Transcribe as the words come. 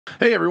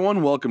Hey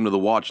everyone, welcome to the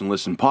Watch and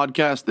Listen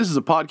podcast. This is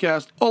a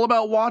podcast all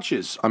about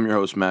watches. I'm your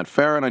host, Matt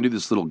Farah, and I do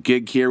this little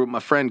gig here with my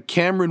friend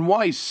Cameron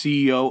Weiss,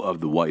 CEO of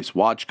the Weiss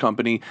Watch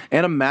Company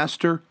and a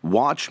master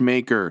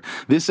watchmaker.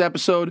 This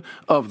episode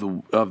of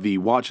the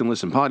Watch and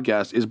Listen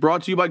podcast is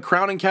brought to you by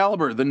Crown &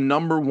 Caliber, the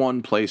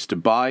 #1 place to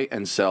buy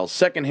and sell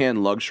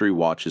secondhand luxury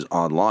watches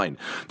online.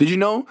 Did you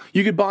know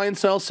you could buy and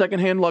sell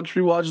secondhand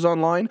luxury watches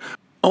online?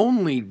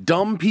 Only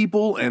dumb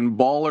people and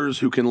ballers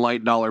who can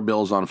light dollar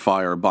bills on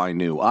fire buy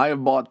new. I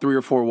have bought 3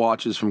 or 4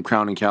 watches from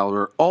Crown &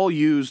 Caliber, all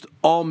used,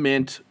 all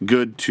mint,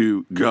 good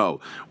to go.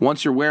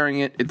 Once you're wearing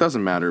it, it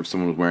doesn't matter if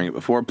someone was wearing it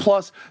before.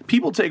 Plus,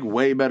 people take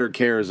way better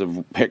care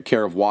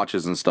of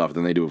watches and stuff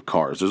than they do of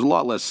cars. There's a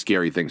lot less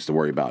scary things to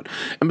worry about.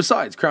 And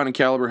besides, Crown &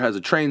 Caliber has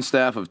a trained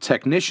staff of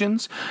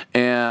technicians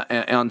and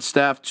on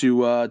staff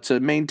to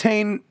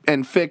maintain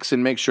and fix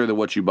and make sure that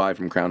what you buy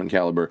from Crown &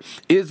 Caliber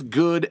is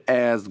good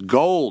as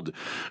gold.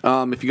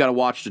 If you got a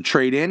watch to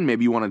trade in,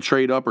 maybe you want to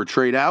trade up or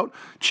trade out,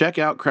 check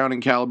out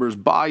Crown & Caliber's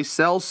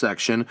buy-sell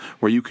section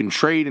where you can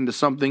trade into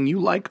something you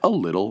like a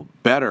little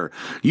better.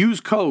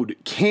 Use code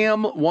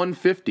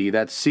CAM150,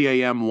 that's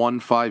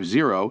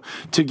CAM150,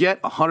 to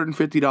get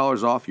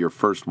 $150 off your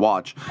first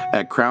watch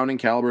at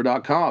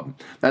crowncaliber.com.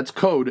 That's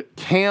code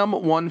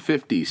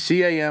CAM150,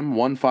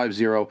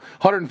 CAM150,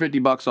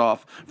 $150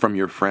 off from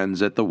your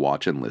friends at the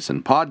Watch and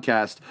Listen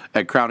podcast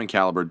at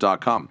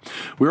crowncaliber.com.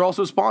 We're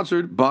also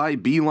sponsored by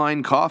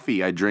Beeline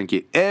Coffee. I drink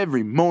it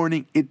every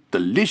morning. It's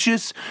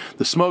delicious.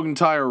 The Smoking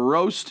Tire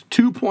Roast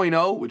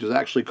 2.0, which is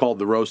actually called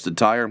the Roasted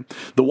Tire.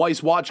 The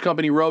Weiss Watch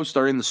Company Roast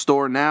are in the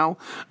store now.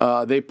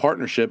 They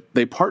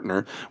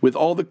partner with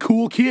all the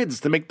cool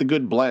kids to make the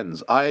good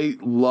blends. I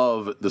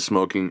love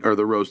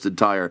the Roasted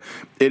Tire.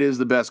 It is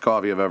the best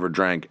coffee I've ever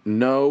drank.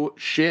 No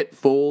shit,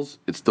 fools.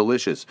 It's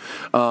delicious.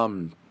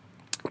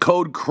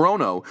 Code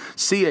CHRONO,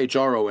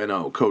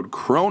 CHRONO, code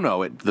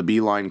CHRONO at the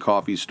Beeline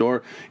Coffee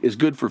store is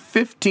good for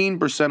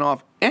 15%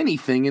 off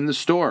anything in the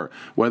store.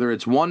 Whether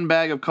it's 1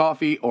 bag of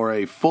coffee or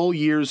a full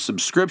year's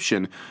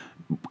subscription,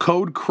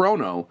 code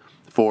CHRONO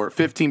for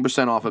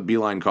 15% off at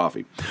Beeline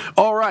Coffee.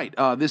 All right,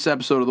 this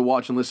episode of the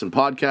Watch and Listen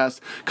podcast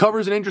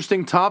covers an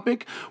interesting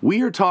topic.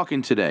 We are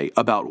talking today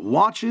about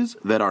watches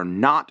that are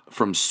not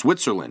from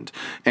Switzerland.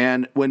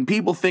 And when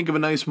people think of a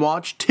nice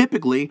watch,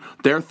 typically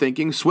they're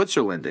thinking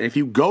Switzerland. And if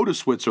you go to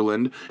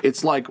Switzerland,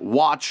 it's like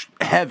watch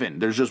heaven.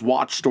 There's just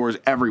watch stores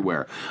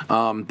everywhere.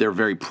 They're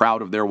very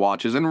proud of their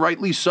watches, and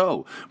rightly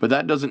so. But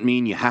that doesn't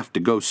mean you have to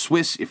go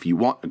Swiss if you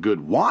want a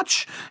good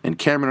watch. And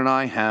Cameron and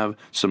I have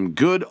some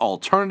good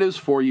alternatives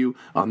for you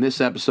on this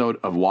episode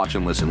of Watch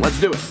and Listen.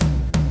 Let's do it.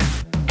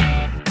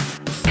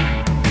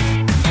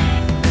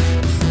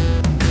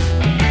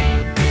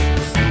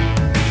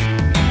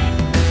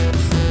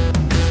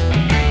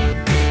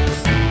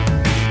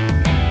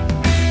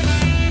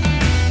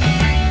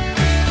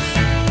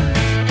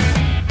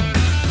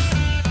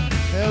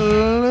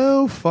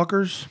 Hello,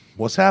 fuckers.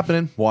 What's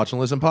happening? Watch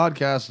and Listen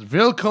podcast.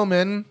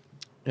 Willkommen.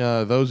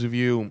 Those of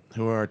you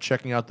who are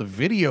checking out the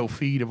video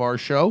feed of our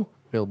show,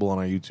 available on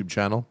our YouTube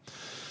channel,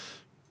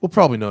 we'll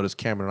probably notice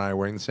Cameron and I are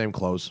wearing the same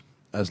clothes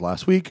as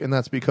last week, and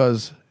that's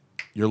because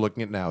you're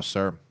looking at now,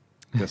 sir.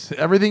 Yes,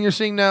 everything you're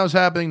seeing now is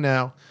happening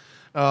now.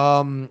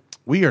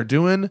 We are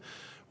doing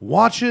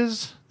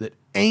watches that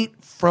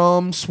ain't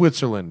from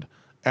Switzerland,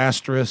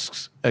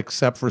 asterisks,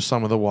 except for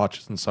some of the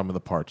watches and some of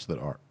the parts that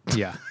are.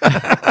 Yeah.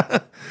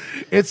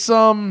 It's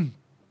an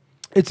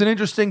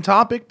interesting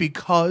topic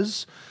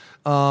because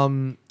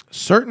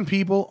certain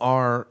people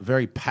are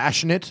very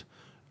passionate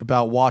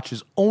about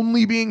watches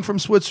only being from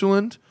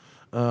Switzerland,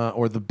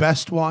 or the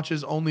best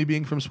watches only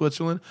being from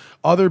Switzerland.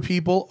 Other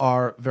people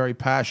are very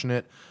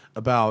passionate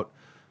about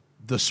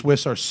the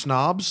Swiss are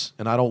snobs,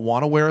 and I don't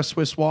want to wear a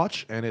Swiss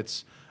watch, and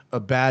it's a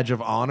badge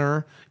of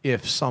honor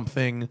if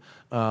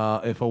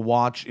a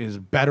watch is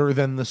better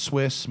than the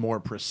Swiss,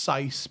 more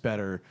precise,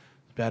 better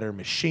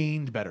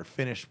machined, better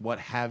finished, what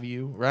have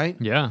you, right?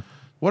 Yeah.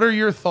 What are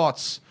your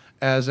thoughts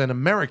as an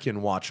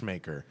American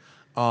watchmaker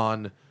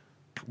on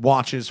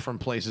watches from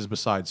places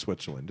besides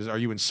Switzerland? Are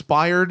you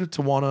inspired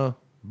to want to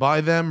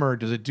buy them, or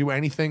does it do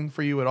anything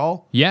for you at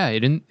all? Yeah,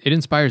 it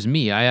inspires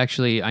me. I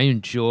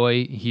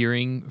enjoy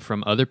hearing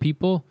from other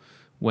people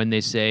when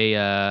they say,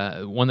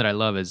 one that I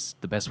love is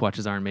the best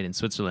watches aren't made in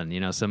Switzerland. You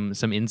know, some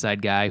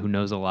inside guy who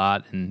knows a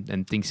lot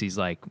and thinks he's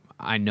like,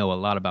 I know a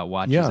lot about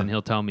watches, and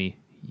he'll tell me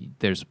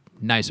there's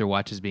nicer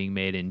watches being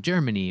made in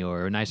Germany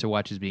or nicer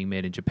watches being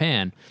made in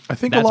Japan. I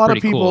think that's a lot pretty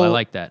of people, cool. I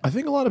like that. I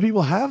think a lot of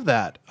people have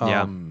that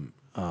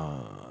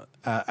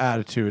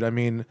attitude. I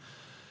mean,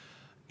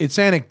 it's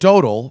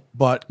anecdotal,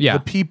 but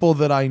the people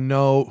that I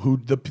know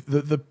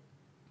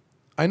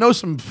I know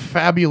some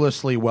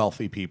fabulously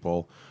wealthy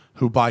people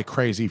who buy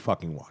crazy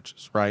fucking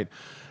watches, right?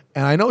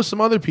 And I know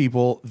some other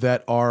people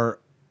that are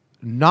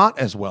not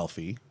as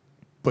wealthy,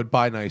 but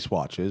buy nice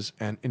watches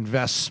and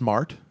invest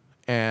smart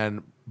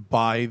and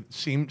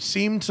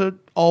seem to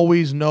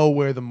always know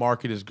where the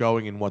market is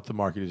going and what the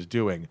market is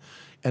doing.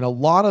 And a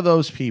lot of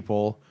those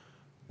people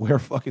wear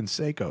fucking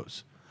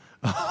Seikos.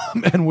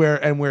 and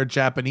wear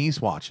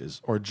Japanese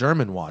watches or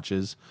German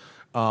watches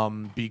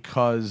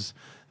because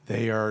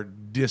they are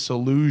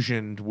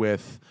disillusioned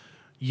with,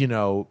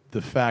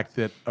 the fact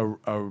that a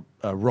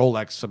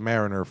Rolex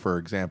Submariner, for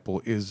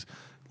example, is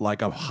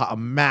like a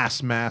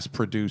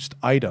mass-produced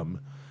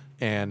item,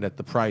 and at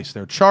the price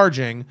they're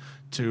charging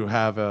to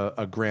have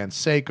a Grand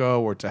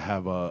Seiko or to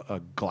have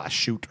a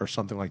Glashutte or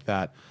something like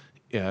that,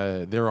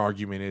 their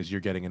argument is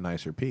you're getting a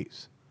nicer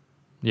piece.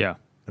 Yeah.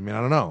 I mean,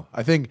 I don't know.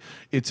 I think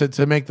it's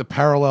to make the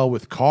parallel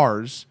with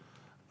cars.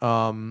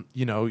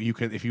 You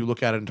can, if you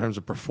look at it in terms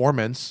of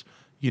performance,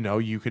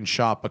 you can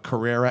shop a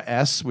Carrera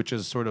S, which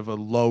is sort of a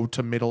low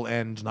to middle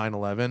end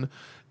 911,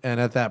 and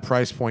at that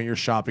price point, you're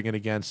shopping it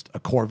against a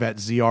Corvette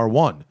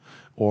ZR1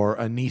 or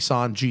a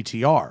Nissan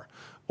GTR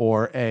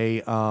or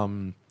a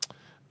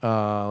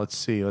let's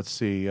see,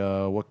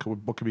 what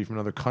could be from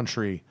another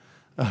country.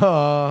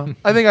 I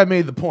think I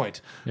made the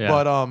point,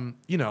 but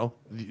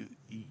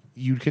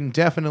you can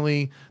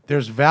definitely,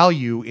 there's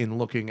value in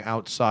looking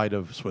outside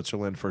of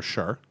Switzerland for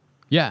sure.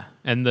 Yeah,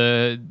 and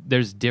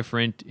there's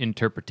different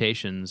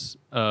interpretations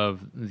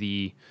of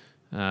the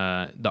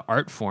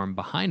art form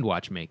behind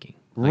watchmaking.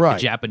 Like right,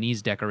 the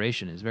Japanese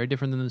decoration is very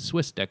different than the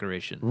Swiss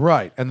decoration.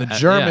 Right, and the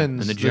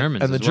Germans, and the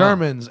Germans, and the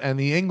Germans, and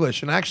the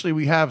English, and actually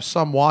we have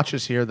some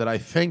watches here that I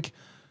think,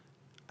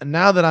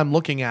 now that I'm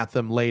looking at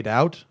them laid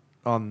out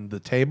on the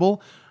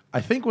table,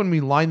 I think when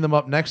we line them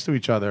up next to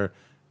each other,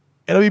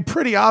 it'll be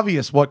pretty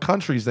obvious what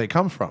countries they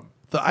come from.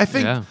 I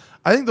think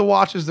the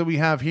watches that we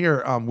have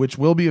here, which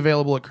will be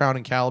available at Crown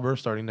and Caliber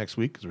starting next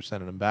week because we're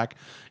sending them back,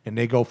 and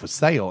they go for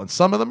sale, and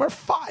some of them are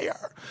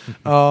fire.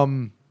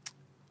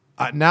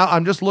 Now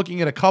I'm just looking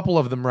at a couple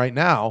of them right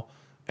now,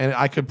 and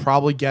I could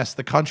probably guess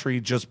the country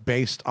just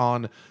based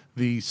on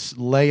the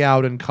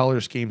layout and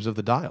color schemes of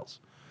the dials.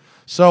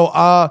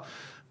 So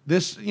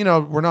this,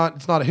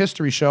 it's not a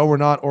history show. We're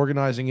not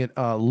organizing it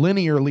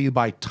linearly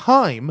by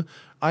time.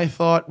 I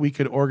thought we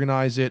could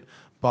organize it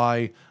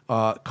by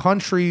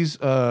countries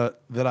with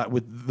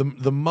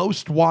the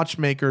most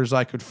watchmakers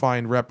I could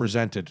find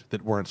represented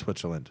that weren't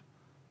Switzerland.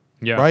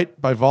 Yeah.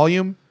 Right? By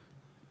volume?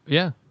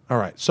 Yeah. All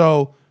right.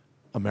 So,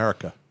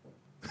 America.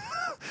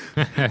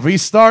 We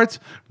start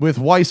with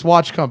Weiss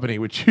Watch Company,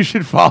 which you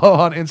should follow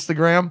on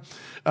Instagram.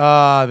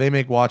 They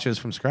make watches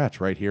from scratch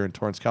right here in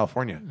Torrance,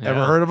 California. Yeah.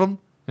 Ever heard of them?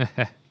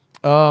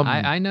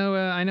 I know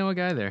a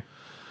guy there.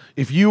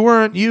 If you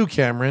weren't you,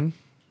 Cameron,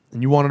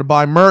 and you wanted to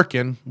buy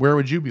Merkin, where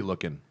would you be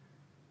looking?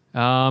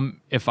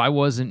 If I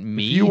wasn't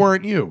me, if you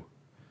weren't you,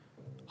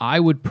 I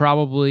would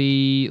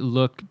probably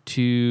look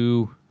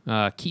to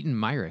Keaton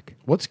Myrick.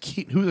 What's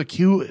Keaton?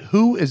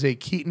 Who is a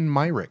Keaton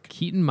Myrick?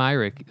 Keaton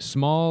Myrick,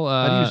 small.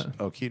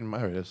 Keaton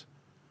Myrick is.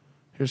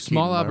 Here's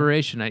small Keaton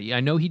operation. I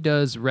know he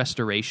does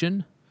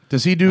restoration.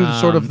 Does he do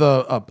sort of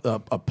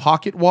a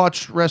pocket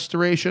watch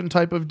restoration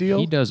type of deal?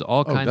 He does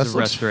all kinds of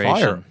restoration.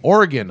 Fire.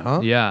 Oregon, huh?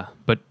 Yeah,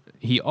 but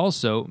he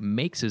also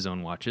makes his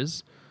own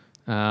watches,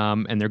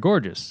 and they're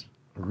gorgeous.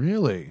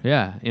 Really?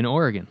 Yeah, in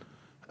Oregon.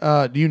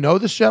 Do you know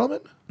this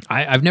gentleman?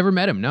 I've never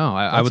met him. No,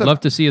 I would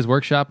love to see his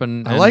workshop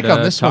and I like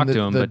on this talk one to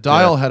him. The but,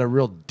 dial had a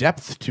real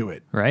depth to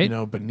it, right?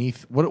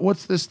 Beneath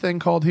what's this thing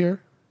called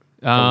here?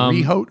 A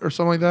rehaut or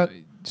something like that.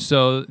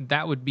 So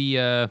that would be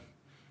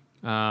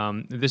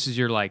this is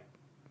your like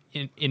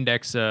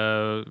index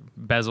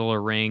bezel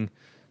or ring.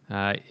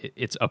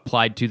 It's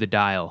applied to the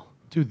dial.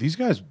 Dude, this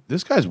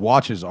guy's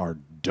watches are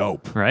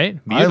dope.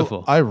 Right?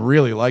 Beautiful. I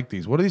really like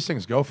these. What do these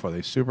things go for? Are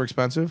they super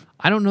expensive?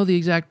 I don't know the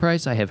exact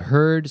price. I have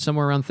heard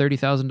somewhere around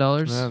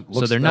 $30,000.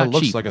 So they're not cheap.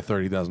 Looks like a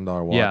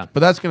 $30,000 watch. Yeah.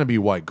 But that's going to be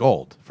white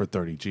gold for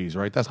 30 G's,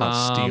 right? That's not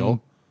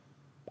steel.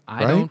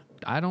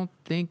 I don't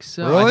think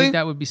so. Really? I think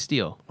that would be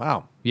steel.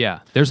 Wow. Yeah.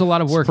 There's a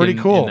lot of work pretty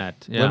cool. in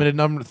that. Yeah. Limited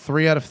number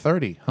 3 out of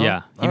 30. Huh?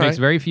 Yeah. He makes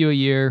very few a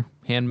year,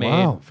 handmade.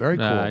 Wow, very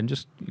cool. And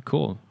just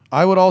cool.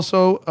 I would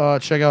also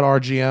check out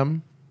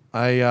RGM.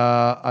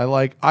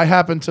 I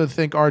happen to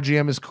think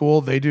RGM is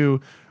cool. They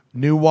do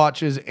new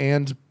watches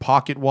and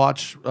pocket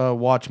watch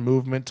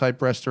movement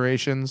type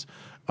restorations.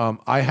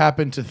 I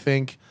happen to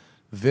think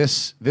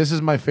this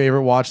is my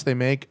favorite watch they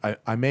make.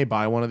 I may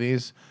buy one of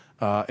these.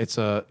 It's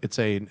a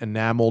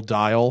enamel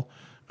dial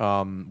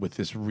with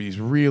these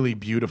really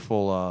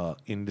beautiful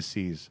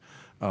indices.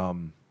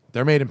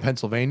 They're made in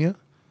Pennsylvania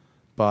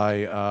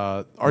by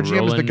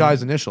RGM is the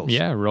guy's initials.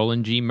 Yeah,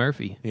 Roland G.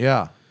 Murphy.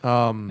 Yeah.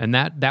 And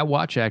that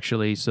watch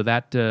actually, so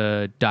that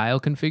dial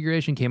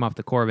configuration came off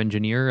the Corps of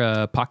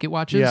Engineer pocket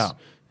watches. Yeah.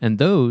 And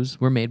those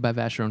were made by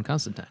Vacheron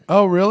Constantin.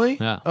 Oh, really?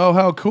 Yeah. Oh,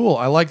 how cool.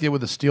 I liked it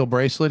with the steel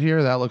bracelet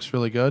here. That looks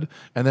really good.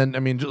 And then, I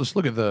mean, just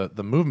look at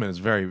the movement is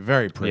very,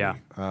 very pretty.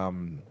 Yeah.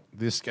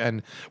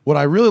 And what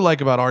I really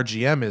like about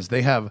RGM is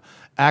they have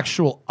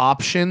actual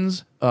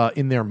options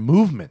in their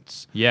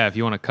movements. Yeah, if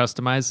you want to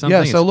customize something,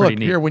 yeah. So it's look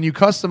neat. here, when you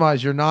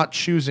customize, you're not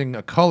choosing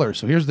a color.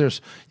 So you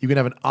can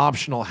have an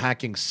optional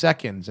hacking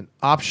seconds, an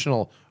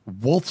optional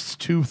wolf's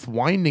tooth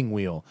winding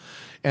wheel,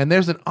 and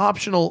there's an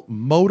optional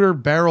motor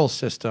barrel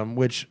system.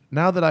 Which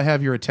now that I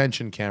have your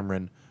attention,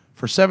 Cameron,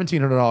 for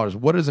 $1,700,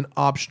 what is an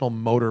optional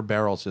motor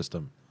barrel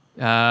system?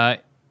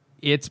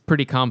 It's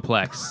pretty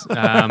complex.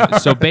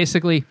 So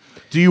basically,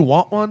 Do you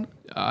want one?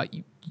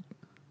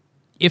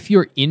 if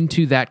you're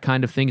into that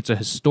kind of thing, it's a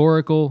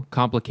historical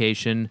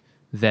complication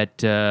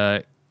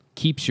that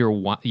keeps your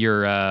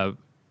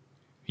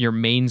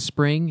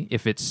mainspring,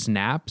 if it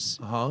snaps,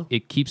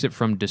 it keeps it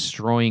from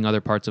destroying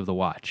other parts of the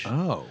watch.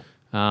 Oh.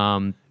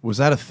 Was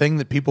that a thing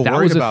that people That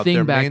worried was a about?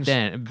 thing back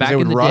then. Back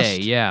in the day,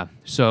 yeah.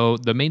 So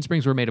the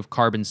mainsprings were made of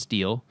carbon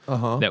steel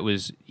that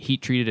was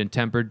heat treated and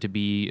tempered to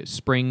be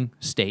spring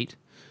state,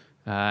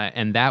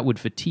 and that would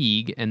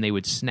fatigue and they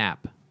would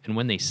snap. And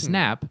when they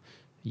snap,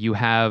 you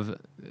have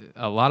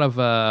a lot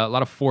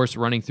of force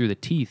running through the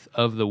teeth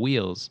of the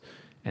wheels,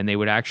 and they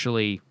would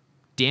actually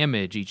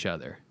damage each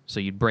other. So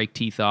you'd break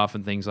teeth off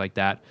and things like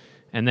that.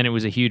 And then it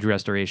was a huge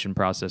restoration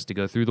process to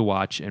go through the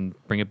watch and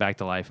bring it back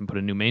to life and put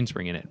a new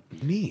mainspring in it.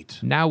 Neat.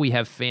 Now we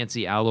have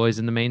fancy alloys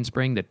in the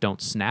mainspring that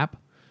don't snap,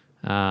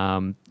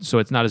 so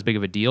it's not as big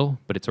of a deal,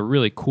 but it's a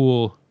really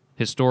cool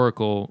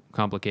historical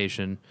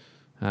complication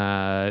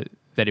that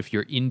if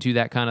you're into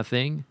that kind of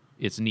thing,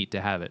 it's neat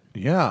to have it.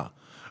 Yeah.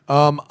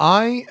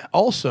 I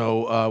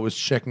also was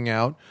checking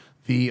out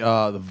the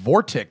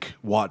Vortic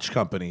watch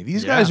company.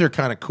 These guys are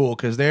kind of cool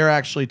because they're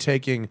actually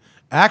taking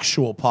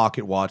actual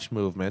pocket watch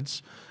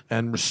movements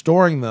and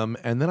restoring them,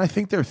 and then I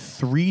think they're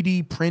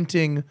 3D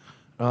printing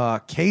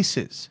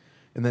cases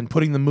and then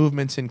putting the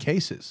movements in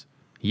cases.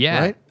 Yeah.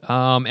 Right?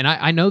 And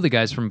I know the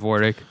guys from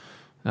Vortic.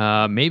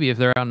 Maybe if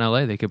they're out in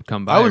LA, they could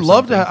come by. I would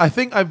love something. to. I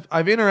think I've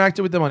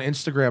interacted with them on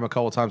Instagram a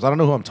couple of times. I don't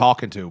know who I'm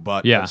talking to,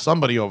 but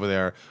somebody over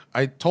there.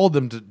 I told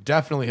them to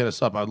definitely hit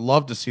us up. I'd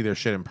love to see their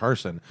shit in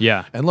person.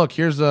 Yeah. And look,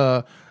 here's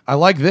I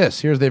like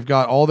this. They've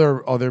got all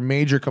their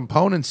major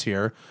components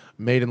here.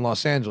 Made in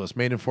Los Angeles,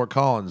 made in Fort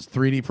Collins,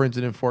 3D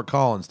printed in Fort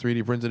Collins,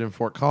 3D printed in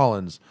Fort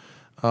Collins.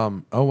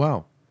 Oh,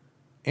 wow.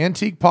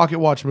 Antique pocket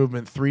watch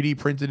movement, 3D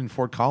printed in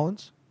Fort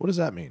Collins? What does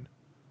that mean?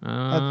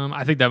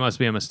 I think that must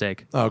be a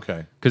mistake.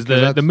 Okay. Because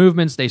the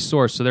movements they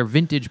source, so they're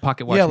vintage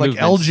pocket watch movements.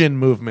 Yeah, like Elgin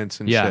movements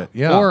and shit.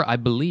 Yeah. Or I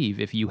believe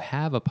if you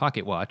have a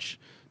pocket watch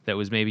that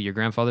was maybe your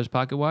grandfather's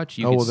pocket watch,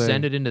 you can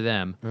send it into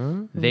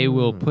them. They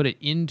will put it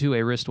into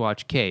a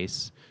wristwatch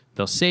case.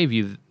 They'll save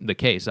you the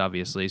case,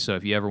 obviously, so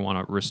if you ever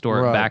want to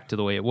restore it back to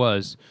the way it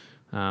was,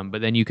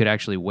 but then you could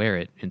actually wear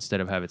it instead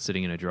of have it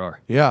sitting in a drawer.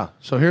 Yeah,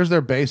 so here's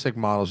their basic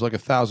models, like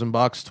 $1,000,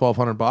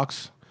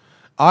 $1,200.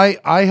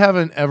 I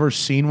haven't ever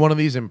seen one of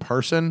these in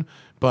person,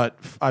 but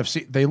I've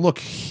seen they look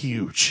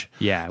huge.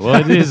 Yeah,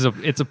 well,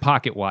 it's a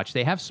pocket watch.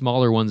 They have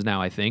smaller ones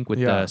now, I think, with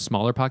the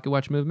smaller pocket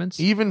watch movements.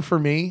 Even for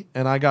me,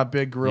 and I got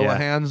big gorilla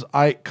hands,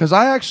 because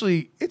I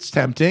actually, it's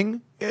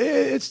tempting.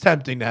 It's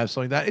tempting to have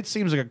something like that. It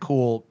seems like a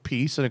cool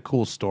piece and a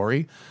cool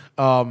story.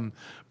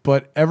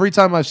 But every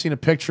time I've seen a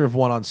picture of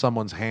one on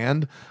someone's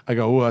hand, I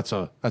go, "Ooh, that's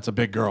a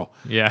big girl."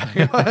 Yeah.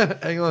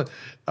 Hang on.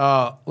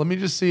 Let me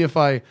just see if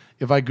I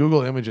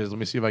Google images. Let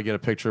me see if I get a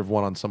picture of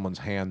one on someone's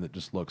hand that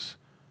just looks.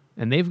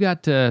 And they've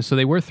got so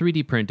they were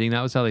 3D printing.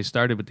 That was how they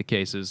started with the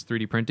cases,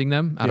 3D printing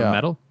them out of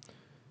metal.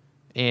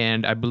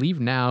 And I believe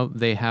now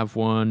they have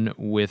one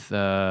with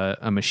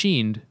a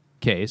machined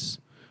case.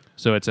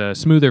 So it's a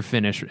smoother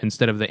finish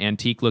instead of the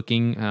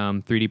antique-looking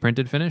 3D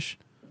printed finish.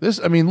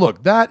 Look,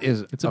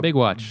 it's a big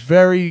watch.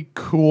 Very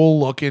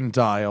cool-looking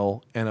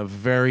dial and a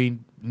very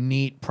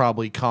neat,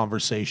 probably,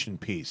 conversation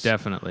piece.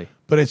 Definitely.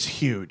 But it's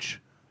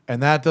huge.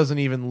 And that doesn't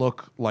even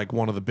look like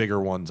one of the bigger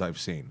ones I've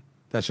seen.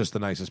 That's just the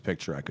nicest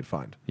picture I could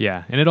find.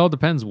 Yeah, and it all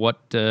depends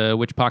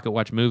which pocket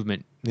watch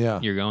movement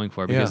you're going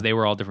for, because they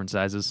were all different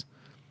sizes.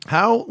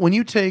 When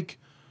you take,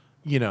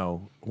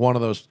 one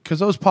of those, because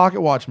those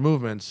pocket watch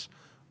movements...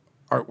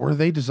 Were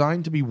they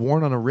designed to be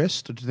worn on a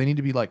wrist, or do they need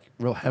to be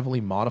real heavily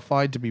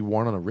modified to be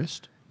worn on a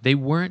wrist? They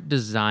weren't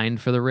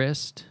designed for the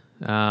wrist.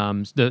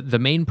 The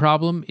main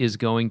problem is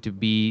going to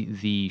be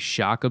the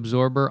shock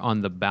absorber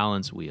on the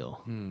balance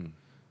wheel.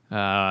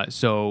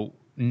 So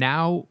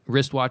now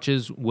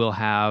wristwatches will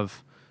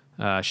have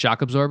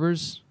shock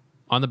absorbers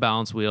on the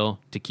balance wheel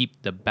to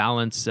keep the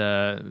balance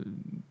to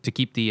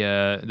keep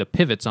the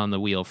pivots on the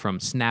wheel from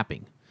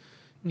snapping.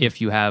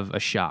 If you have a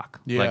shock,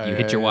 like you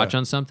hit your watch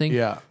on something,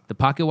 the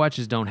pocket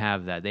watches don't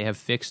have that. They have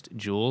fixed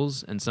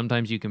jewels, and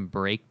sometimes you can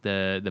break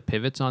the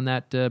pivots on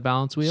that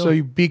balance wheel. So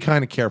you be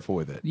kind of careful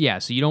with it. Yeah,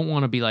 so you don't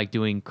want to be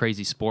doing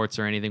crazy sports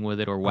or anything with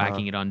it, or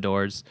whacking it on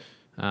doors.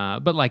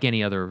 But like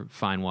any other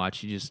fine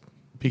watch, you just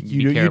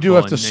you do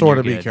have to sort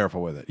of be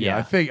careful with it. Yeah,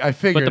 I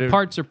figured. But the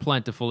parts are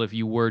plentiful. If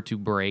you were to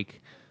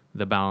break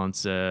the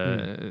balance,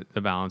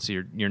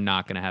 you're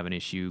not going to have an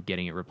issue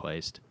getting it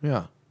replaced.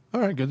 Yeah. All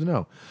right, good to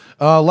know.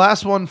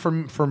 Last one for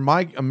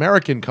my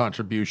American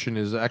contribution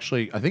is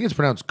actually, I think it's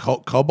pronounced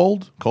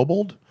Kobold.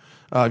 Kobold.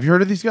 Have you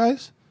heard of these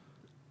guys?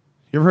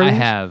 You ever heard of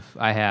these?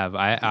 I have.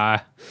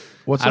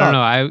 What's I don't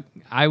know.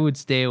 I would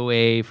stay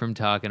away from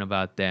talking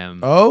about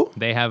them. Oh?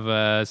 They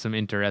have some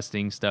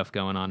interesting stuff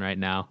going on right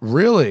now.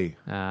 Really?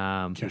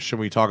 Should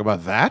we talk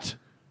about that?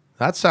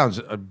 That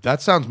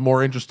sounds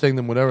more interesting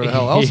than whatever the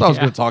hell else I was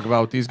going to talk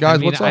about with these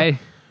guys. What's up?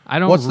 I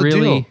don't What's really.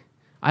 The deal?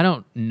 I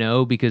don't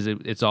know, because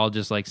it's all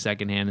just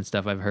secondhand and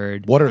stuff I've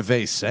heard. What are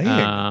they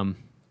saying?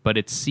 but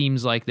it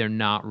seems like they're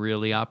not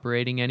really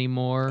operating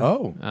anymore.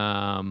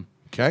 Oh.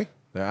 Okay.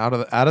 They're out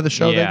of the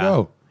show. Yeah. They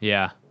go.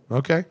 Yeah.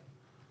 Okay.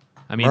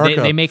 I mean,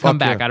 America, they may come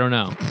fuck back. yeah. I don't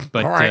know,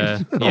 but All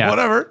right. yeah.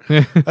 Whatever.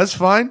 That's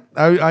fine.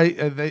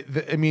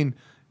 I mean,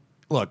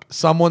 look,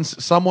 someone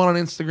on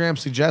Instagram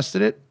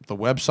suggested it. The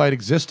website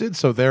existed,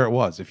 so there it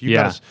was. If you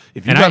got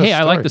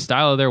I like the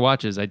style of their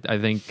watches. I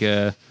think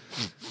they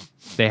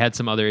had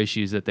some other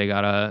issues that they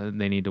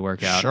need to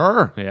work out.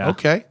 Sure. Yeah.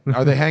 Okay.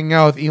 Are they hanging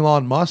out with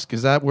Elon Musk?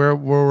 Is that where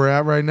we're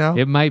at right now?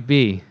 It might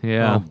be.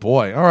 Yeah. Oh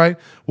boy. All right.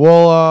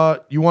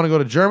 Well, you want to go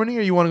to Germany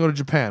or you want to go to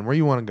Japan? Where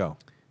you want to go?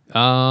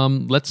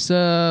 Let's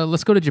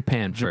go to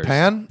Japan first.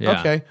 Japan? Yeah.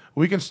 Okay.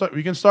 We can start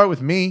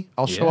with me.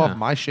 I'll show Yeah. off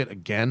my shit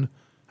again.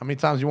 How many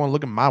times do you want to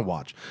look at my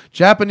watch?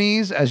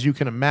 Japanese, as you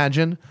can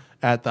imagine,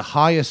 at the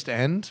highest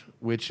end,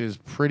 which is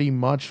pretty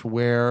much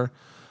where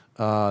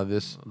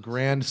this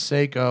Grand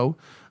Seiko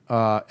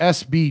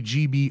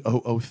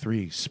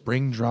SBGB003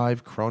 spring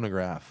drive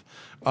chronograph.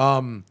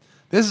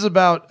 This is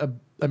about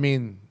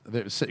Grand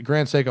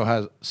Seiko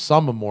has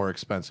some more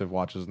expensive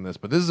watches than this,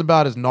 but this is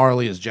about as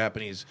gnarly as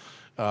Japanese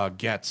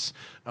gets.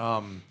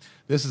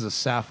 This is a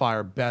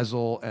sapphire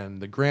bezel,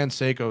 and the Grand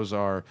Seikos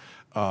are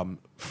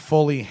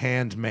fully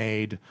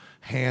handmade,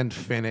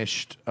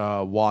 hand-finished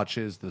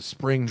watches. The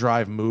spring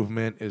drive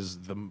movement is,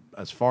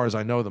 as far as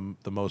I know,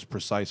 the most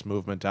precise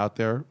movement out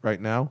there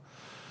right now.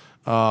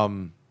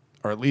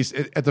 Or at least,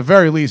 at the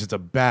very least, it's a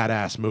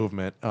badass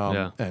movement.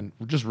 And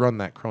just run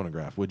that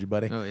chronograph, would you,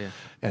 buddy? Oh, yeah.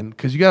 And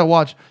because you got to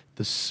watch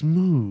the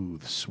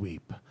smooth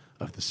sweep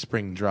of the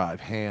spring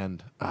drive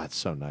hand. It's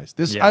so nice.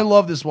 I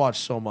love this watch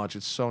so much.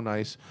 It's so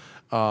nice.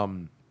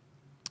 And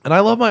I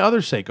love my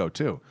other Seiko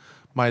too.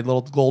 My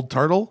little gold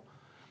turtle.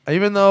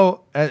 Even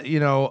though,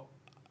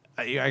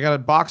 I got a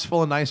box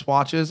full of nice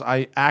watches,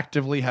 I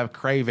actively have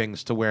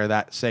cravings to wear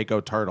that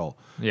Seiko turtle.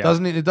 Yeah.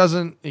 It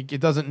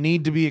doesn't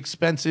need to be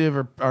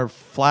expensive or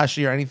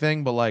flashy or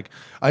anything, but like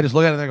I just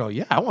look at it and I go,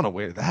 yeah, I want to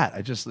wear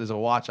that. There's a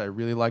watch I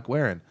really like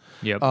wearing.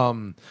 Yep.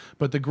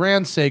 But the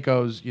Grand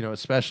Seikos,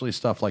 especially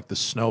stuff like the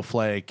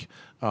Snowflake,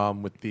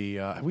 with the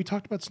have we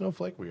talked about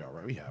Snowflake? We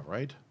have,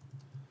 right?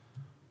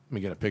 Let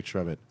me get a picture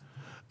of it.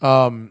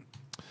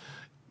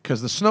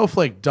 Because the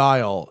Snowflake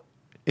dial,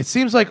 it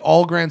seems like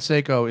all Grand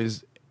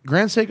Seiko's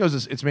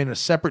it's made in a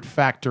separate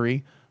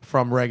factory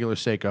from regular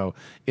Seiko.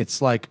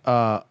 It's like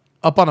up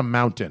on a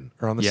mountain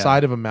or on the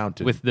side of a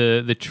mountain with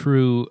the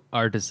true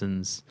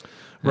artisans,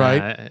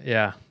 right?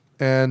 Yeah,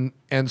 and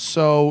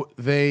so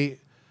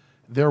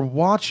their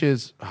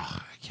watches.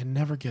 I can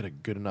never get a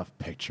good enough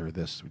picture of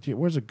this.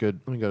 Where's a good?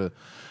 Let me go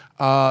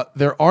to.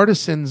 Their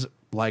artisans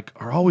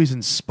are always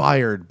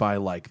inspired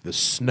by the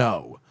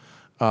snow.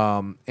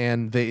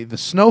 And the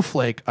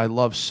Snowflake I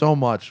love so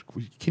much.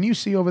 Can you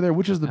see over there?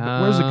 Where's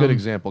a good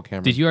example,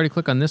 Cameron? Did you already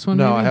click on this one?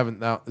 No, maybe? I haven't.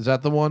 Now, is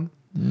that the one?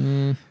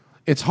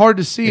 It's hard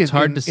to see. It's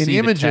hard to see in the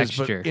images,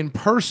 but texture. in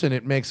person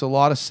it makes a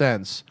lot of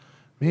sense.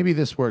 Maybe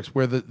this works,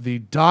 where the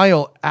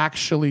dial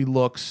actually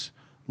looks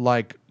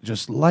like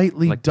just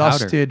lightly Like powder.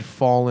 dusted,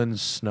 fallen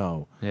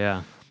snow.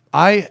 Yeah.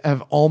 I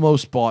have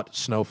almost bought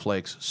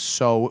Snowflakes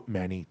so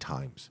many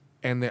times.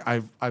 And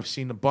I've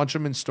seen a bunch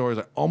of them in stores.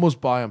 I almost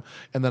buy them,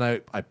 and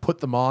then I put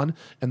them on,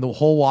 and the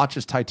whole watch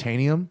is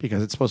titanium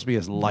because it's supposed to be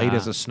as light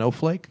as a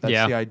snowflake.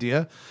 That's the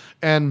idea.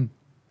 And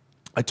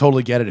I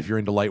totally get it. If you're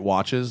into light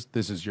watches,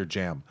 this is your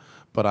jam.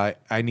 But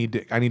I need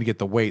to get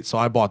the weight, so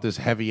I bought this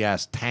heavy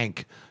ass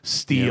tank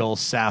steel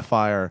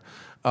sapphire.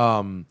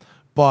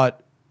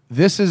 But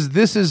this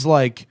is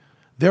like.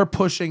 They're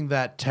pushing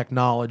that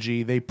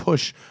technology. They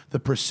push the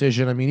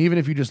precision. I mean, even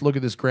if you just look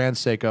at this Grand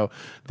Seiko,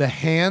 the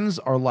hands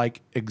are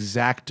like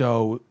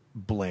X-Acto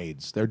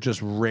blades. They're just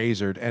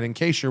razored. And in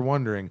case you're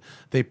wondering,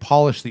 they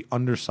polish the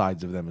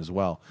undersides of them as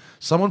well.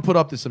 Someone put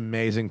up this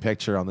amazing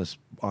picture on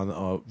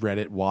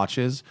Reddit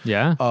watches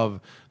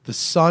of the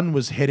sun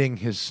was hitting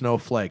his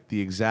Snowflake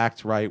the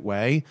exact right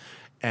way,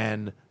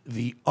 and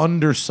the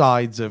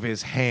undersides of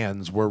his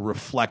hands were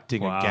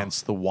reflecting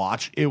against the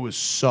watch. It was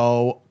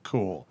so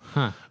cool.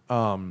 Huh.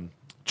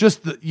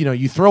 Just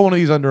you throw one of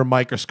these under a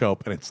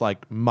microscope and it's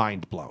like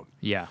mind blown.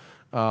 Yeah.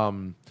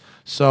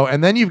 So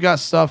and then you've got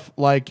stuff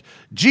like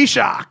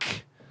G-Shock.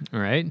 All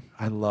right.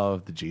 I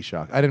love the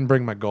G-Shock. I didn't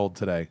bring my gold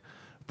today,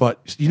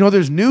 but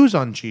there's news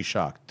on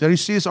G-Shock. Did you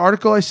see this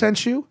article I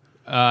sent you?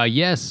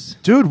 Yes.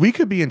 Dude, we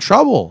could be in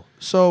trouble.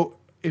 So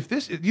do you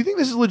think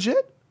this is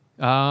legit?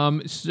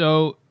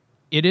 So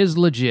it is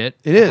legit.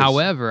 It is.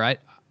 However,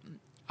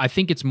 I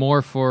think it's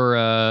more for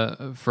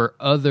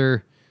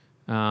other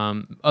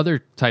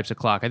types of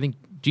clock. I think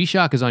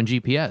G-Shock is on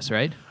GPS,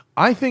 right?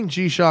 I think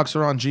G-Shocks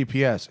are on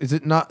GPS. Is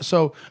it not?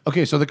 So,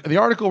 okay, so the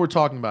article we're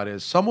talking about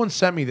is someone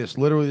sent me this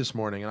literally this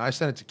morning, and I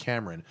sent it to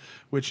Cameron,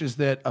 which is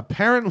that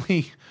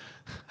apparently,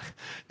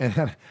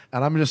 and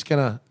I'm just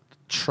going to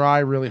try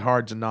really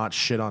hard to not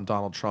shit on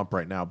Donald Trump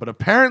right now, but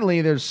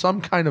apparently there's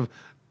some kind of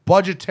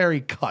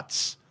budgetary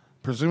cuts,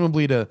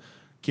 presumably to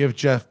give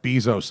Jeff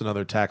Bezos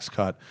another tax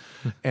cut,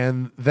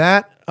 and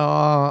that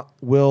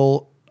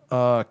will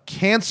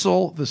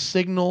cancel the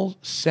signal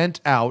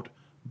sent out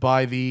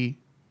by the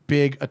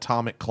big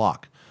atomic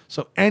clock.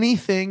 So any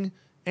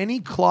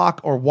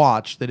clock or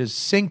watch that is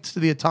synced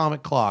to the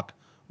atomic clock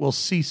will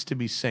cease to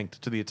be synced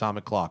to the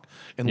atomic clock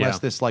unless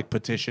this like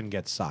petition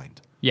gets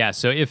signed. Yeah,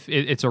 so if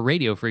it's a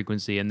radio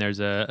frequency and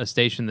there's a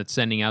station that's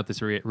sending out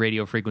this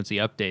radio frequency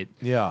update,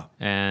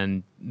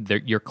 and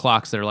your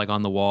clocks that are like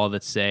on the wall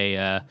that say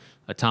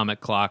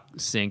atomic clock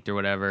synced or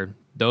whatever,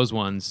 those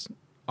ones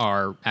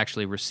are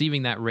actually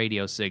receiving that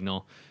radio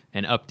signal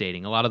and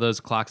updating. A lot of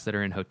those clocks that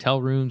are in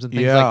hotel rooms and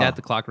things like that,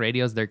 the clock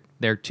radios,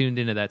 they're tuned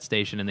into that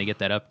station and they get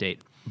that update.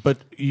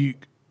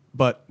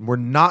 But we're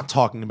not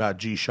talking about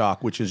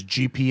G-Shock, which is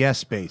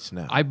GPS based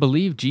now. I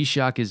believe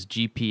G-Shock is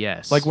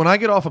GPS. Like when I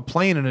get off a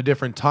plane in a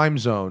different time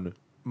zone,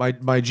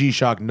 my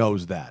G-Shock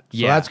knows that.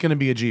 So that's going to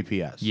be a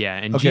GPS. Yeah.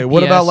 And okay, GPS,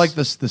 what about like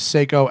the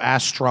Seiko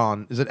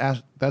Astron? Is it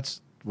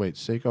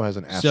Seiko has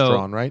an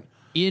Astron, right?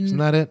 Isn't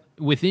that it?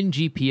 Within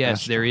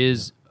GPS,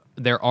 Astron.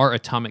 there are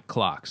atomic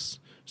clocks.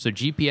 So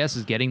GPS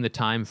is getting the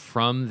time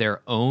from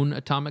their own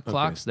atomic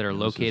clocks that are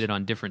located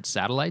on different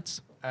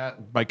satellites.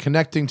 By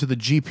connecting to the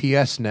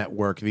GPS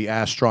network, the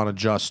Astron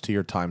adjusts to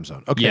your time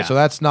zone. Okay, so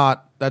that's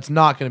not going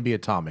to be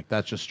atomic.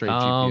 That's just straight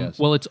GPS.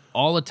 Well, it's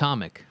all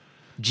atomic.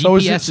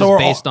 GPS is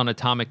based on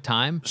atomic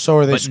time. So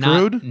are they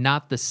screwed?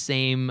 Not the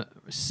same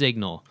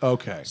signal.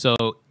 Okay. So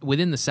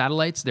within the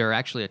satellites, there are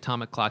actually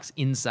atomic clocks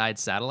inside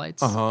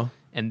satellites.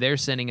 And they're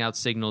sending out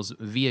signals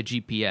via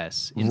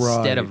GPS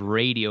instead of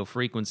radio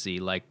frequency,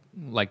 like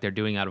they're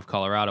doing out of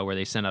Colorado, where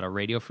they send out a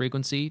radio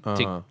frequency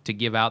to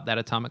give out that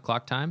atomic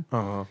clock time.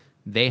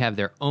 They have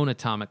their own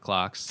atomic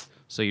clocks,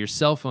 so your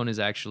cell phone is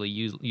actually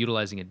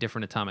utilizing a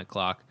different atomic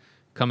clock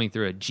coming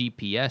through a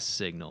GPS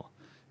signal.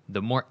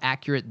 The more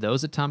accurate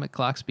those atomic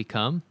clocks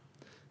become,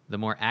 the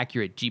more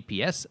accurate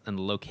GPS and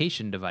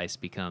location device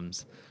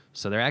becomes.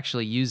 So they're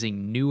actually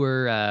using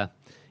newer...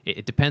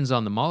 It depends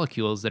on the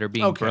molecules that are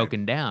being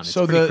broken down. It's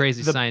pretty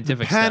crazy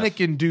scientific stuff. The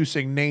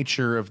panic-inducing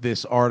nature of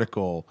this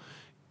article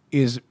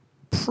is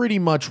pretty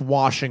much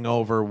washing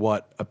over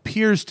what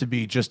appears to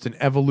be just an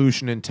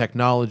evolution in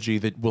technology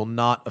that will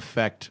not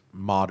affect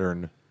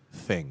modern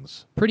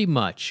things. Pretty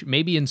much.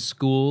 Maybe in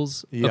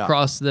schools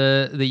across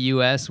the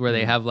U.S. where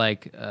they have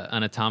like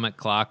an atomic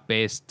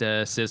clock-based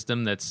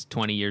system that's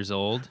 20 years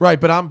old. Right,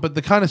 but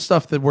the kind of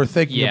stuff that we're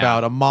thinking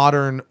about, a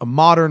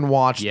modern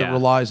watch that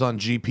relies on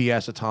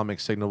GPS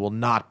atomic signal will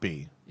not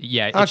be.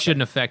 Yeah, it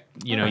shouldn't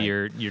affect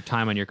your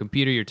time on your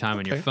computer, your time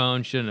on your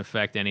phone. Shouldn't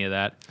affect any of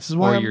that. This is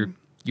why your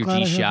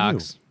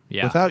G-Shocks.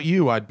 Yeah. Without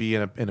you, I'd be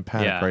in a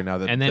panic right now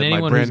that my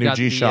anyone brand new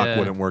G-Shock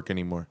wouldn't work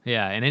anymore.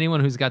 Yeah, and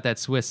anyone who's got that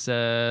Swiss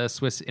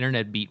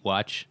Internet Beat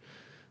watch,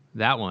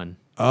 that one.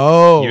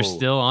 Oh. You're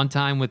still on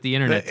time with the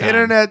internet time.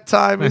 Internet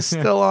time is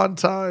still on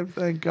time,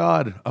 thank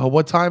God.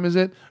 What time is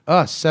it?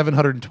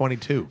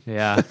 722.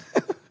 Yeah.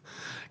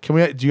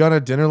 Do you want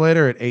a dinner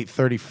later at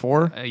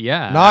 8:34?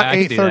 Yeah. Not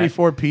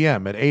 8:34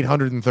 p.m., at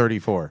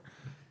 834.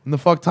 When the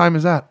fuck time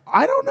is that?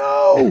 I don't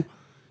know.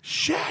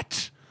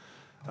 Shit.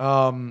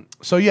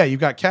 So yeah, you've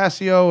got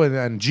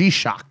Casio and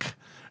G-Shock.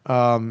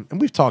 And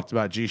we've talked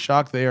about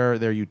G-Shock.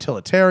 They're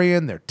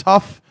utilitarian, they're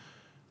tough.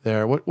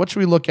 What should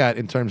we look at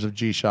in terms of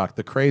G-Shock?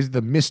 The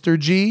Mr.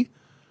 G?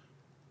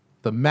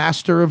 The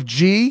Master of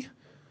G?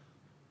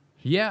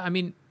 Yeah, I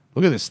mean,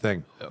 look at this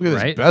thing. Look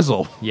at this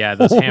bezel. Yeah,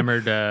 this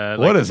hammered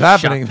what is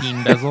happening?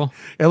 Bezel.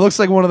 It looks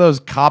like one of those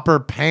copper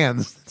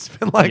pans that's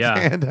been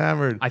hand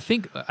hammered. I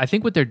think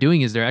what they're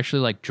doing is they're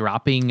actually like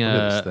dropping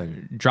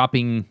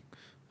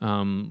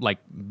like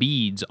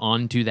beads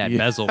onto that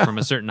bezel from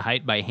a certain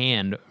height by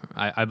hand,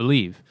 I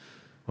believe.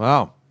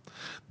 Wow.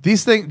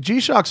 These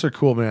G-Shocks are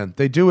cool, man.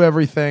 They do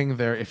everything.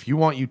 If you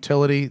want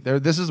utility,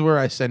 this is where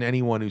I send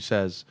anyone who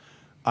says,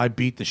 I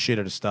beat the shit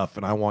out of stuff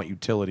and I want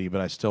utility,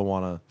 but I still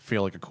want to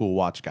feel like a cool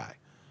watch guy.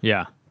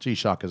 Yeah.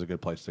 G-Shock is a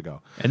good place to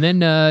go. And then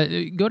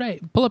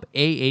pull up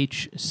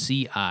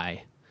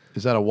AHCI.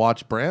 Is that a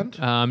watch brand?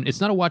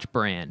 It's not a watch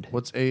brand.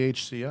 What's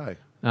AHCI?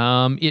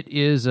 It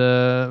is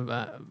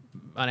an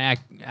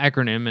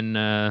acronym in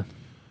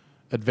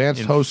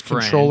Advanced Host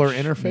French. Controller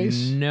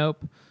Interface?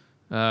 Nope.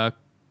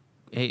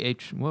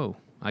 Whoa.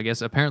 I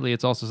guess apparently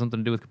it's also something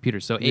to do with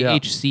computers. So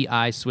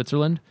AHCI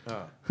Switzerland.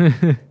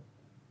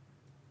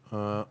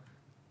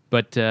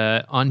 But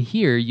on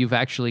here, you've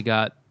actually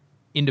got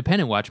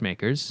independent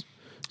watchmakers.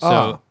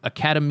 So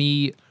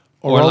Académie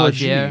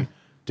Horloger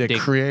des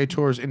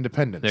Créateurs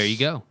Indépendants. There you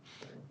go.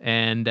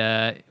 And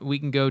we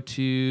can go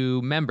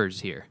to members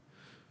here.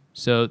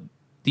 So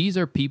these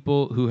are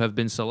people who have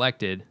been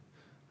selected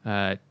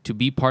to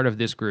be part of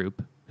this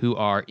group who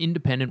are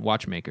independent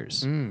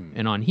watchmakers.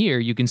 And on here,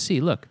 you can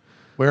see, look.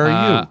 Where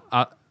are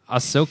you?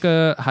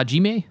 Asoka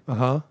Hajime.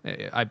 Uh-huh.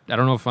 I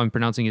don't know if I'm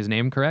pronouncing his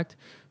name correct,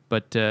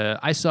 but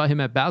I saw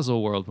him at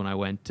Basel World when I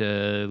went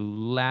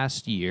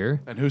last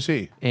year. And who's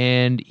he?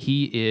 And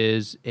he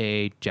is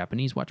a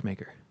Japanese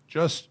watchmaker.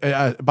 Just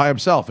by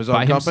himself, his own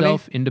company? By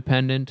himself,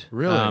 independent.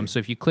 Really? So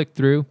if you click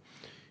through...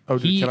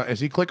 is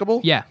he clickable?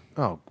 Yeah.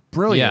 Oh,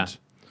 brilliant. Yeah.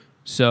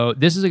 So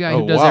this is a guy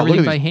who does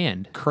everything by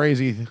hand.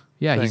 Crazy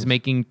Yeah, things. he's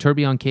making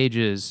tourbillon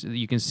cages.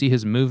 You can see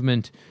his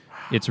movement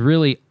It's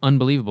really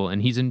unbelievable.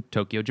 And he's in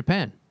Tokyo,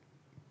 Japan,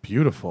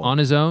 Beautiful. on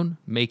his own,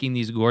 making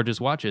these gorgeous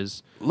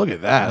watches. Look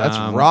at that. That's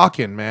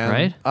rocking, man.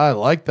 right? I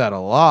like that a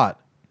lot.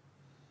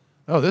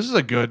 Oh,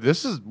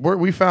 this is where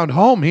we found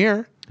home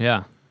here.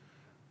 Yeah.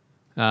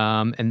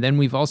 And then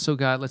we've also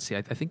got, let's see,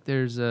 I think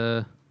there's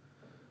in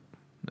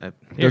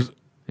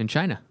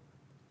China.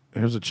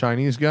 Here's a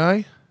Chinese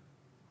guy.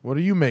 What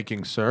are you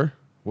making, sir?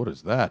 What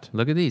is that?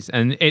 Look at these.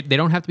 And they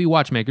don't have to be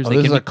watchmakers. They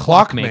this can is be a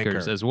clock makers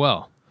maker. as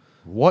well.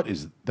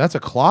 That's a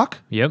clock?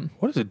 Yep.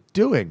 What is it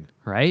doing?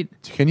 Right?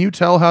 Can you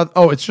tell how?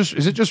 Oh, is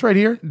it just right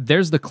here?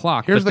 There's the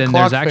clock, Here's but the then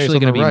clock there's face actually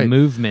on going the to be right.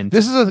 movement.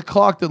 This is a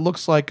clock that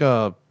looks like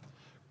a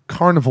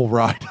carnival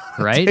ride.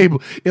 Right?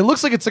 Table. It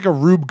looks like it's like a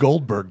Rube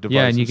Goldberg device.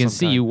 Yeah, and you of can some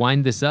see kind. you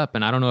wind this up,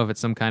 and I don't know if it's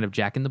some kind of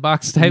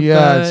Jack-in-the-Box type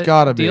it's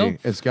gotta deal. be.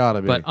 It's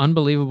gotta be. But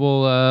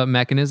unbelievable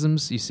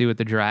mechanisms you see with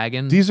the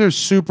dragon. These are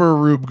super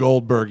Rube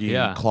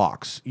Goldberg-y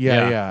clocks.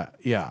 Yeah.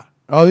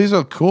 Oh, these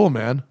are cool,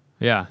 man.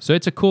 Yeah, so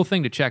it's a cool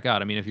thing to check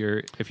out. I mean, if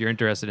you're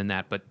interested in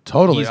that, but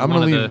Totally. he's I'm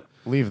one gonna of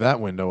leave that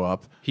window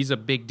up. he's a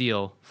big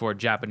deal for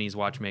Japanese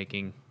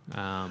watchmaking.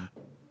 And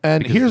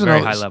because here's it's very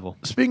another. high level.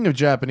 Speaking of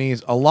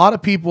Japanese, a lot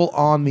of people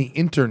on the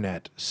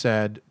internet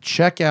said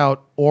check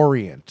out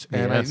Orient,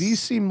 and Yes. these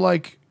seem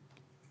like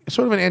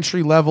sort of an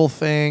entry level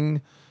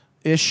thing,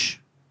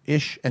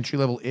 entry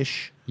level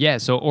ish. Yeah,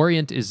 so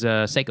Orient is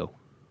Seiko.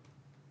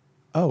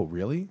 Oh,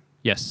 really?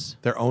 Yes,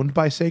 They're owned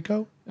by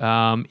Seiko,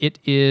 it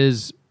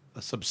is.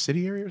 a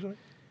subsidiary or something.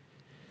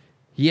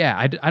 Yeah,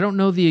 I don't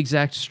know the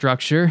exact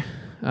structure.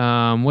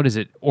 What is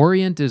it?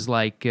 Orient is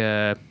like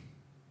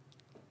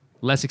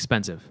less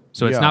expensive,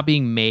 so it's Yeah. not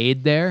being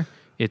made there.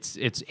 It's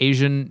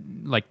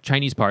Asian, like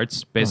Chinese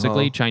parts,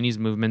 basically Chinese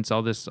movements.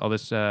 All this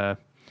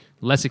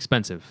less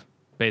expensive,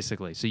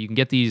 basically. So you can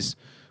get these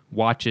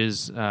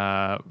watches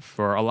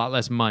for a lot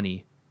less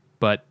money,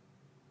 but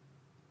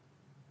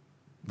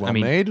Well I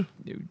mean,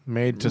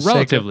 made to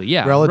relatively, Seiko.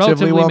 yeah,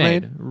 Relatively well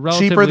made.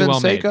 Relatively Cheaper than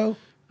well made.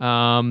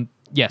 Seiko.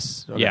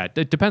 Yes, Okay. yeah.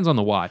 It depends on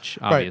the watch,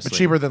 obviously. Right, but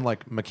cheaper than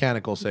like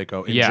mechanical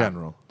Seiko in Yeah.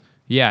 general.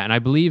 Yeah, and I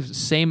believe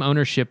same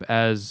ownership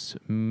as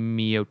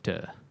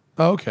Miyota.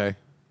 Oh, okay.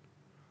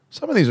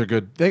 Some of these are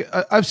good.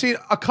 I've seen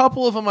a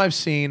couple of them. I've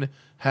seen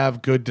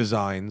have good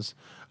designs.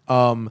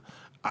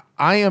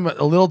 I am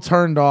a little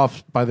turned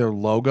off by their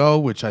logo,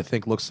 which I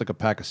think looks like a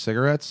pack of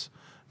cigarettes.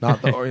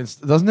 Not the Orient,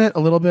 doesn't it? A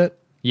little bit,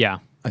 Yeah,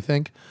 I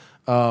think.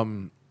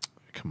 Come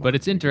on. but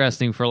it's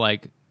interesting for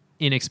like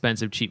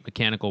inexpensive, cheap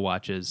mechanical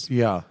watches.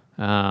 Yeah.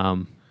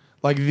 Um,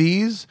 Like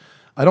these,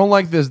 I don't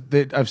like this.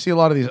 I've seen a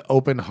lot of these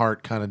open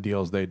heart kind of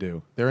deals they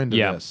do. They're into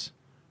Yeah. this,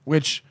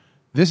 which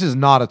this is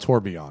not a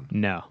tourbillon.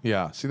 no,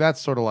 Yeah. See,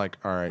 that's sort of like,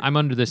 all right. I'm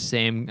under the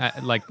same.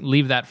 Like,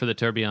 leave that for the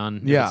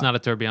tourbillon. Yeah. If it's not a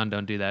tourbillon,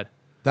 don't do that.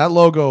 That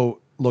logo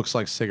looks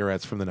like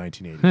cigarettes from the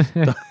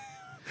 1980s.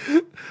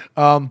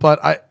 But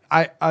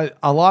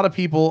a lot of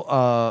people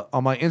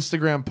on my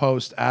Instagram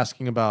post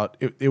asking about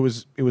it. It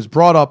was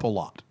brought up a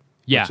lot.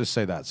 Yeah. Let's just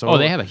say that. So Oh,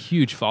 they have a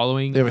huge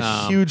following. they have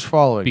a huge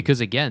following. because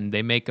again,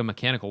 they make a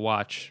mechanical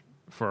watch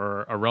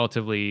for a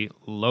relatively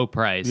low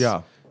price.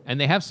 Yeah. and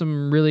they have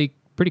some really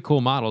pretty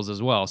cool models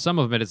as well. Some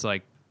of it's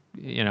like,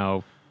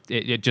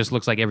 it just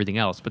looks like everything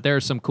else, but there are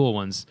some cool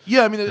ones.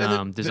 Yeah, I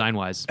mean, design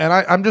wise. and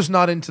I'm just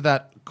not into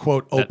that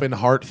quote open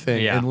heart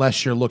thing yeah.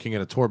 unless you're looking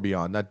at a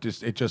tourbillon. It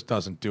just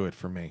doesn't do it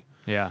for me.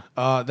 Yeah.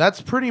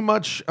 That's pretty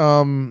much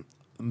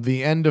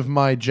the end of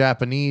my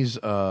Japanese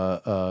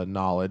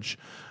knowledge.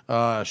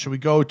 Should we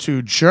go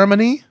to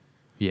Germany?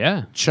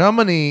 Yeah.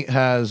 Germany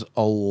has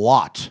a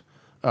lot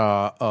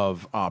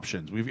of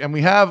options.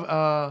 We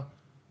have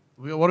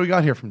what do we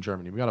got here from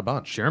Germany? We got a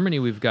bunch. Germany,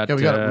 we've got.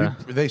 Yeah,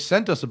 they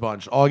sent us a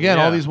bunch. All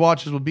Yeah. these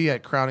watches will be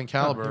at Crown and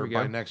Caliber here we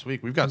by go. next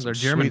week. We've got This some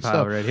is our German sweet pile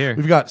stuff right here.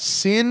 We've got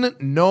Sin,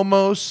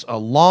 Nomos,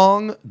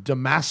 Lange,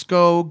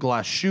 Damasco,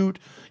 Glashutte,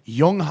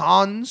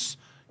 Junghans.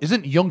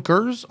 Isn't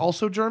Junkers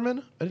also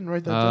German? I didn't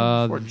write that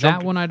down before.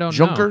 That one I don't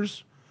know.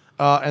 Junkers.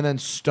 And then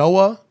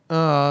Stoa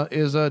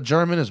is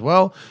German as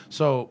well.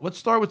 So let's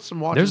start with some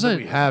watches that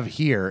we have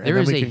here, and There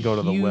then is we can go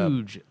to the web.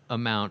 huge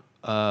amount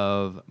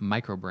of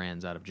micro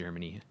brands out of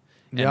Germany.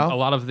 And Yeah. a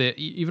lot of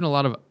even a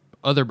lot of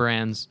other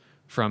brands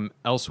from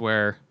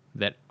elsewhere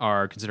that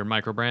are considered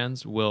micro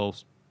brands will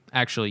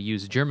actually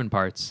use German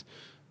parts.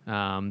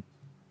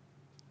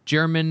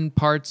 German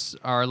parts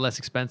are less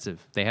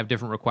expensive. They have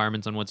different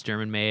requirements on what's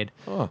German made.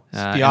 Oh, it's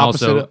and the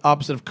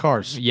opposite of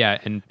cars. Yeah,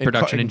 and In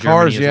production ca- in in Germany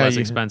cars, is yeah, less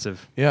you-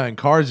 expensive. Yeah, in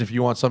cars, if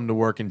you want something to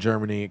work in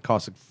Germany, it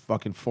costs a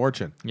fucking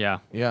fortune. Yeah.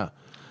 Yeah.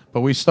 But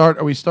are we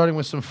starting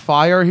with some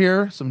fire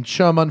here? Some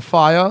chum on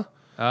fire?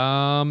 It's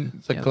a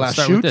let's start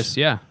Glashutte? with this,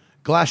 yeah.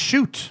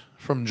 Glashutte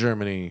from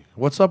Germany.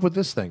 What's up with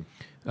this thing?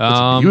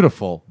 It's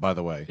beautiful, by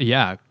the way.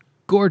 Yeah,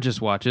 gorgeous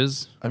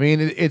watches. I mean,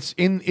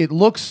 it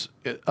looks,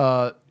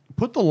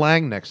 put the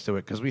Lange next to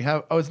it because we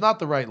have, it's not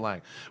the right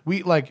Lange.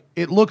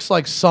 It looks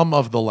like some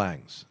of the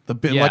Langes,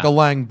 Yeah. like a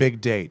Lange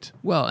big date.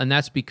 Well, and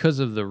that's because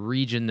of the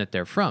region that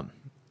they're from.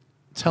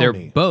 Tell They're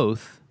me.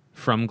 both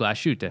from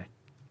Glashutte.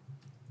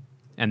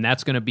 And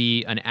that's going to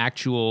be an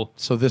actual...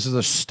 So this is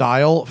a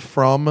style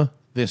from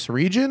this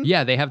region?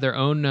 Yeah, they have their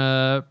own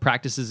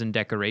practices in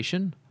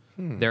decoration,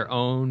 their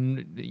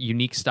own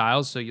unique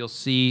styles. So you'll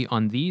see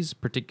on these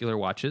particular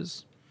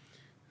watches.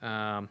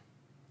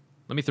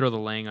 Let me throw the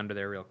Lange under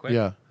there real quick.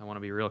 Yeah. I want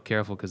to be real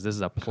careful because this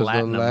is a Because the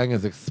platinum. Lange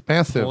is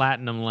expensive.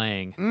 Platinum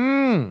Lange.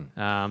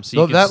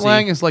 So that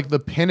Lange is like the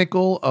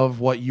pinnacle of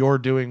what you're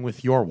doing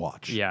with your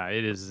watch. Yeah,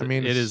 it is. I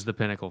mean, it is the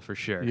pinnacle for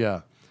sure.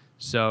 Yeah.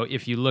 So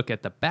if you look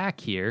at the back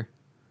here,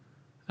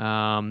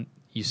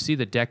 you see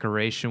the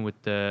decoration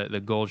with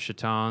the gold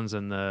chatons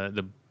and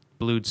the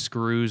blued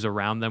screws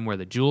around them where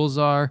the jewels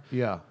are.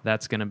 Yeah.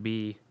 That's going to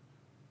be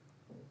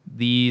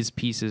these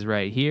pieces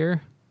right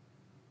here,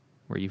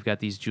 where you've got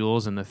these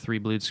jewels and the 3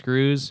 blued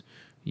screws.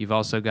 You've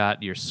also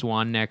got your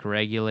swan neck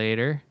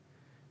regulator.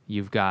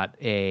 You've got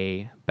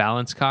a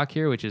balance cock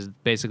here, which is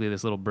basically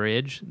this little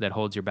bridge that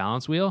holds your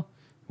balance wheel,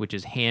 which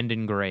is hand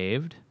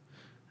engraved.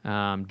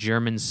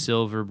 German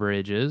silver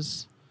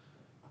bridges.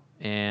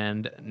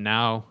 And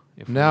now,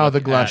 if we Now look the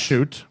at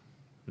Glashutte.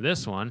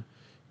 this one,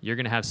 you're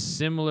going to have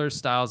similar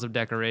styles of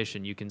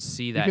decoration. You can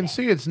see that. You can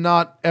see it's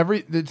not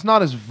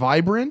as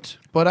vibrant,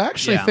 but I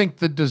actually Yeah. think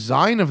the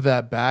design of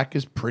that back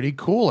is pretty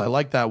cool. I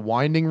like that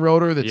winding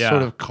rotor that's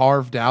sort of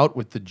carved out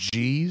with the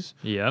G's.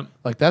 Yep.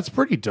 Like that's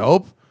pretty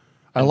dope.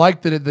 I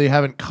like that they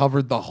haven't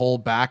covered the whole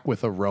back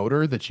with a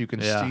rotor that you can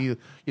see,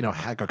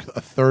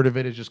 a third of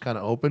it is just kind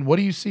of open. What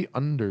do you see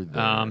under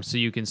there? So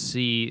you can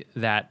see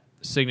that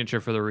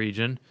signature for the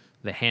region,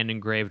 the hand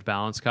engraved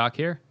balance cock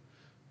here.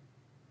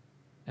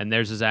 And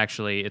theirs is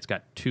actually, it's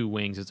got 2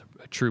 wings. It's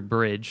a true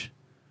bridge,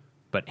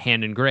 but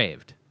hand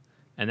engraved.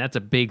 And that's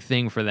a big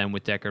thing for them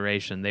with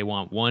decoration. They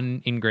want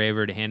one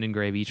engraver to hand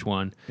engrave each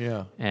one.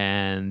 Yeah.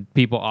 And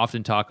people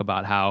often talk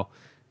about how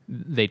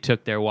they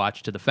took their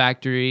watch to the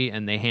factory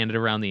and they handed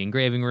around the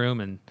engraving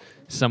room, and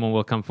someone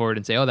will come forward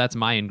and say, "Oh, that's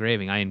my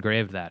engraving. I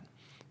engraved that."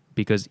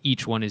 Because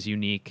each one is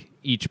unique.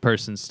 Each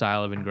person's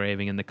style of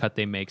engraving and the cut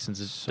they make, since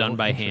it's done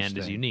by hand,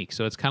 is unique.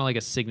 So it's kind of like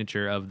a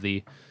signature of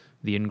the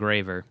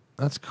engraver.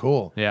 That's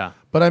cool. Yeah.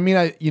 But I mean,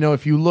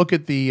 if you look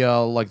at the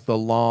like the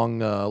long,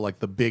 like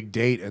the big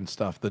date and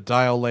stuff, the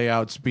dial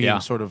layouts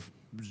being sort of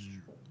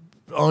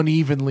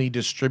unevenly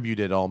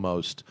distributed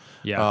almost.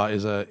 Yeah.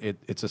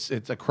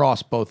 It's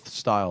across both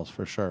styles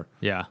for sure.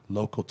 Yeah.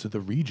 Local to the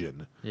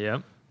region.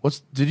 Yep.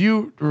 Did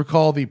you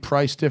recall the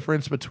price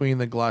difference between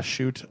the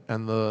Glashutte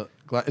and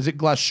is it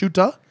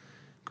Glashutte?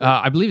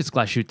 I believe it's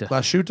Glashutte.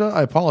 Glashutte?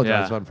 I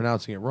apologize if Yeah. I'm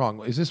pronouncing it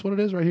wrong. Is this what it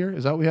is right here?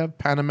 Is that what we have?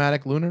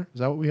 Panamatic Lunar? Is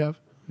that what we have?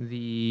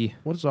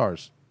 What is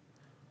ours?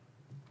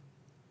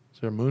 Is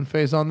there a moon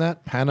phase on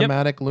that?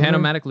 Panamatic Lunar?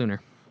 Panamatic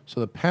Lunar. So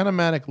the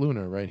Panamatic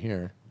Lunar right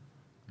here.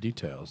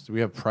 Details. Do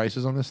we have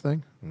prices on this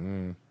thing?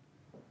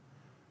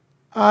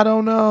 I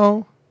don't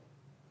know.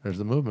 There's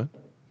the movement.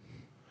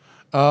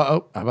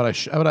 How about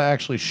I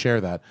actually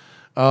share that?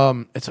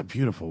 It's a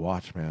beautiful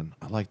watch, man.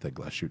 I like that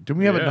Glashutte. Didn't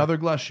we have another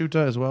Glashutte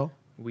as well?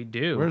 We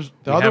do. Where's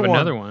the we other have one?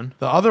 another one.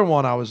 The other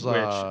one I was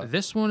Which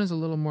this one is a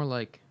little more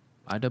like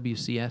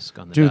IWC-esque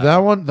on the dude, dial. that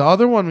one, the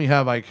other one we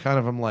have,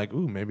 I'm like,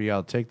 ooh, maybe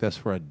I'll take this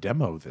for a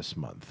demo this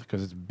month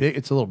because it's big.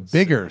 It's a little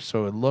bigger,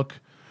 so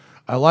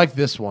I like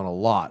this one a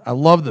lot. I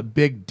love the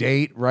big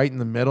date right in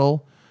the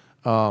middle,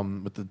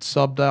 with the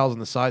sub dials on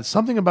the side.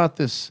 Something about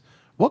this.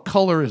 What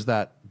color is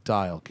that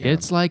dial, Cam?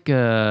 It's like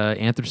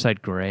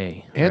anthracite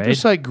gray.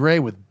 Anthracite gray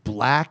with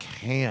black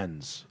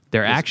hands.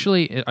 They're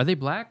actually, are they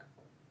black?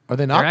 Are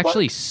they not? They're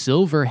actually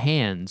silver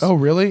hands. Oh,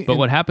 really? But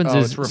what happens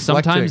is it's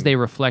sometimes reflecting. they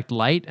reflect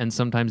light and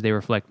sometimes they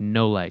reflect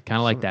no light. Kind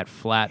of like that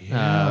flat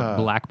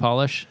black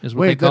polish is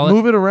what they call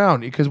move it. it around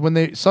because when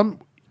they So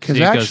because it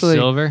goes actually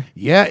silver?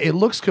 Yeah, it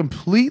looks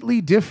completely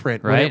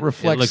different when Right? it It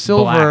reflects looks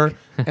silver,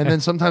 black. and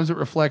then sometimes it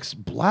reflects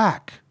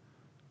black.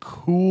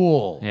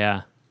 Cool.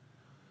 Yeah.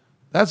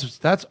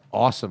 That's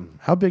awesome.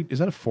 How big is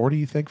that? A 40?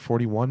 You think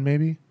 41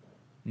 maybe?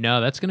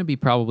 No, that's going to be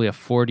probably a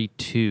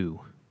 42.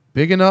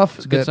 Big enough.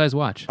 It's a good size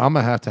watch. I'm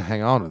gonna have to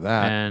hang on to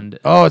that. And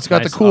it's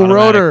got nice the cool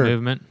automatic rotor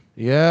movement.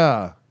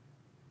 Yeah.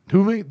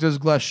 Does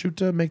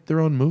Glashutte make their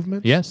own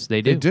movements? Yes,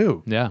 they do. They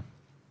do. Yeah.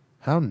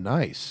 How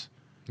nice.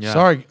 Yeah.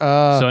 Sorry.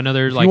 So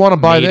another, if like, you want to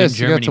buy made in this,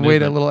 you have Germany to wait a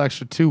movement. little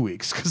extra 2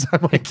 weeks because I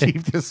might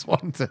keep this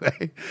one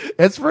today.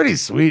 It's pretty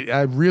sweet.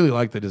 I really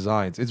like the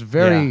designs. It's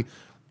very,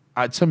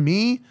 to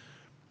me,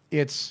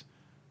 it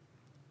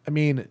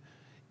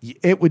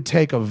would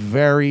take a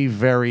very,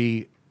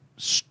 very,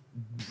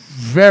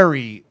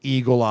 very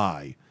eagle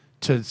eye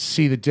to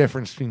see the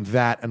difference between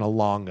that and a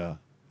Lange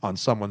on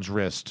someone's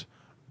wrist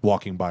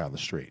walking by on the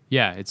street.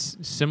 Yeah, it's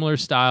similar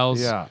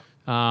styles. Yeah.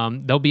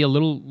 They'll be a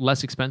little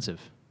less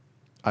expensive.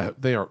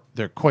 They're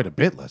quite a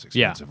bit less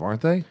expensive,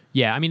 aren't they?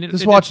 Yeah, I mean,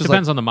 it watch is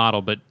depends on the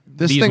model, but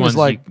This these thing ones is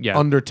like you,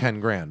 under 10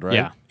 grand, right?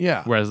 Yeah.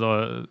 Yeah. Whereas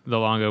the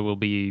Lange will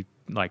be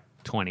like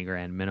 20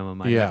 grand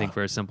minimum, I think,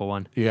 for a simple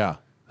one. Yeah.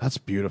 That's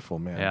beautiful,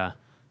 man. Yeah.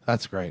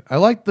 That's great. I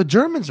like the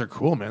Germans are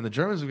cool, man. The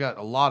Germans have got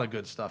a lot of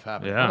good stuff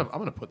happening. Yeah. I'm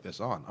gonna put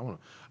this on. I want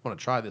to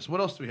try this. What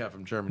else do we have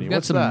from Germany? We've got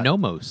What's some that?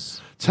 NOMOS.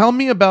 Tell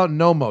me about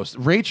NOMOS.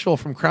 Rachel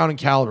from Crown and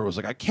Caliber was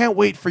like, I can't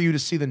wait for you to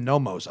see the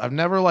NOMOS. I've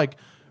never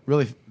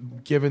really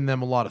given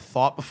them a lot of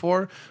thought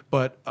before.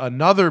 But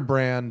another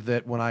brand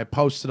that when I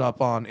posted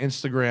up on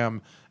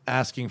Instagram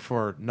asking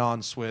for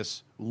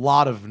non-Swiss, a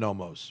lot of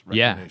NOMOS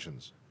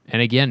recommendations.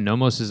 And again,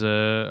 NOMOS is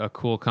a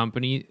cool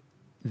company.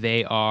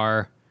 They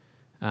are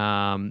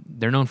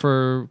they're known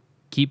for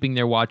keeping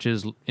their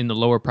watches in the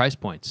lower price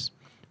points,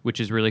 which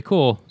is really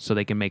cool. So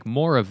they can make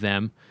more of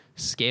them,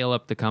 scale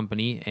up the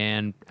company,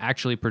 and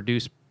actually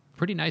produce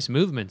pretty nice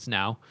movements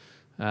now,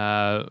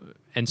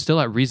 and still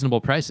at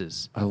reasonable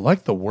prices. I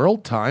like the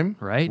world time.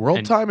 Right.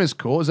 World time is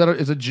cool. Is that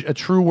a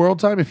true world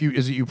time?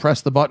 Is it you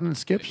press the button and it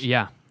skips?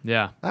 Yeah.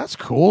 That's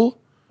cool.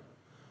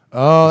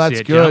 Oh, See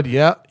that's it good.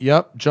 jump?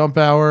 Yep. Jump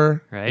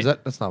hour. Right.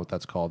 That's not what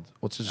that's called.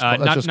 What's it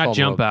called? That's not called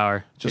jump world.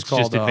 hour. Just It's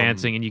called, just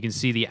advancing, and you can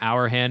see the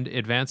hour hand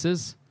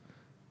advances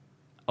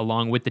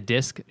along with the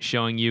disc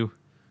showing you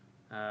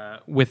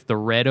with the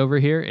red over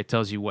here. It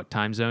tells you what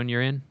time zone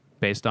you're in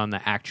based on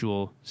the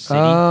actual city.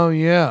 Oh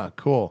yeah,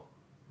 cool.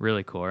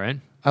 Really cool, right?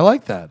 I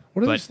like that.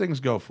 What do But, these things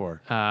go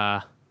for?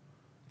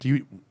 Do you?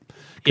 it-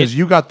 Because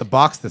you got the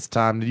box this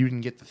time, you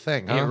didn't get the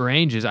thing, It huh?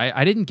 ranges.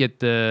 I didn't get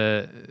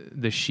the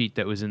sheet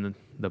that was in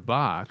the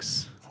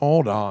box.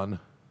 Hold on.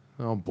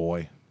 Oh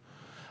boy.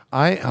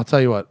 I'll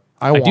tell you what.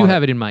 I do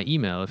have it in my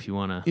email if you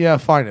want to. Yeah,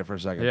 find it for a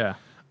second. Yeah.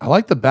 I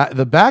like the back.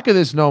 The back of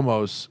this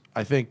NOMOS.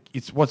 I think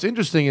it's what's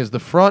interesting is the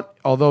front.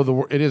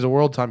 Although it is a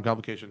world time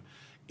complication,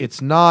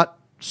 it's not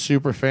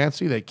super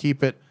fancy. They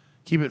keep it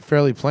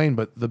fairly plain,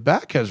 but the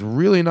back has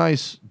really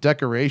nice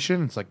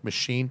decoration. It's like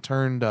machine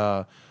turned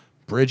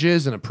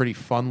bridges and a pretty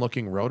fun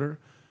looking rotor.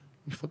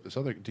 Let me flip this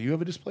other. Do you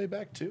have a display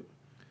back too?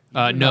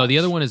 No, the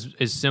other one is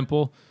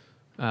simple,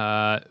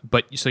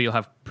 but so you'll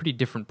have pretty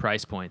different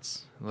price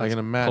points. I can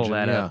imagine. Pull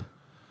that yeah. up.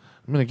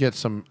 I'm gonna get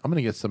some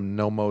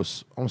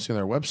NOMOS. I want to see on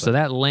their website. So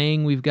that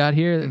Lange we've got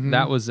here,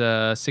 that was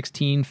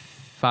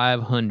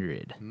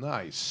 16,500,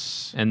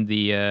 nice. and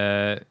the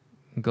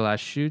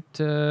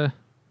Glashutte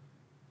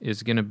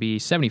is going to be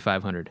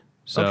 7,500.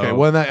 So okay,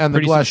 well, the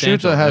pretty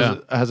Glashutte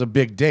substantial, has a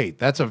big date.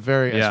 That's a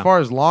very as far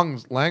as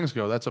Langs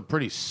go. That's a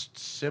pretty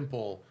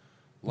simple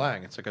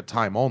Lang. It's like a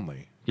time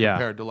only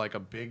compared to like a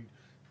big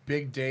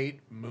date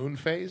moon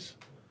phase.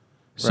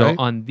 So right?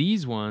 on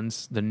these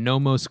ones, the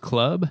NOMOS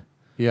Club,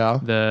 Yeah,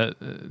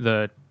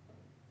 the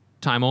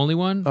time only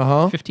one,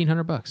 Uh-huh.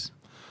 $1,500.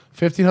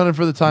 $1,500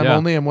 for the time Yeah.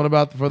 only, and what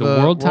about for the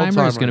world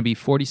timer is going to be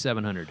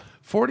 4,700.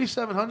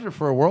 $4,700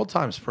 for a world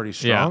time is pretty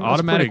strong. Yeah, That's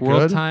automatic pretty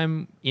world good.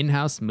 time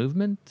in-house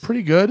movement.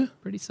 Pretty good.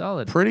 Pretty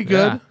solid. Pretty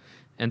good. Yeah.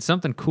 And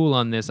something cool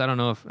on this, I don't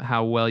know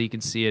how well you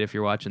can see it if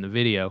you're watching the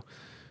video,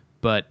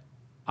 but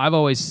I've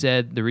always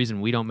said the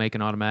reason we don't make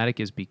an automatic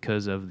is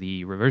because of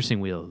the reversing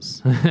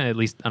wheels, at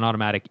least an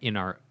automatic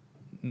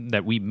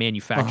that we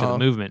manufacture the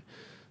movement.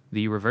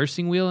 The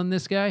reversing wheel in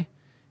this guy,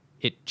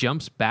 it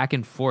jumps back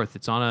and forth.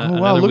 It's on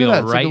another look wheel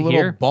at that. It's right like a little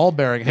here. ball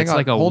bearing. Hang It's on.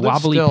 like a Hold it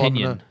wobbly still.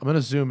 pinion. I'm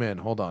gonna zoom in.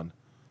 Hold on.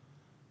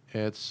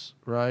 It's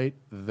right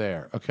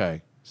there.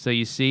 Okay. So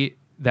you see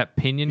that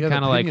pinion Yeah, the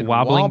kind of like pinion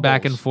wobbling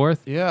back wobbles. and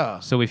forth? Yeah.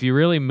 So if you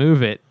really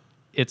move it,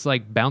 it's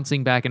like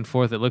bouncing back and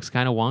forth. It looks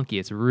kind of wonky.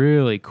 It's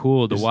really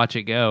cool to watch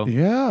it go.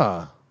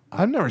 Yeah.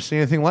 I've never seen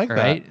anything like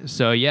Right? that.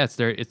 So yeah, it's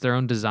their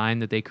own design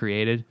that they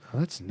created. Oh,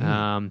 that's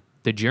neat.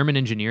 The German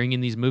engineering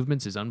in these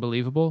movements is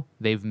unbelievable.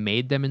 They've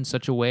made them in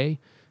such a way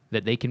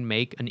that they can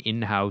make an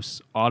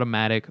in-house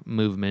automatic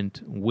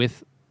movement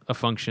with a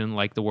function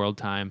like the world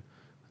time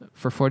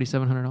for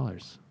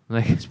 $4,700.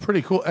 Like It's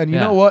pretty cool. And you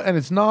Yeah. know what? And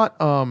it's not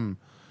I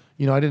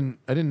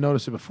didn't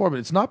notice it before, but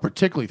it's not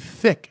particularly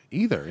thick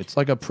either. It's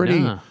like a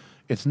pretty No.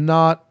 it's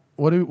not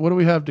what do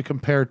we have to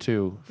compare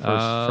to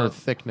for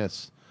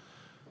thickness?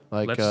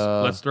 Like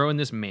let's throw in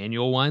this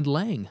manual wind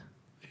Lange,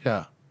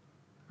 yeah.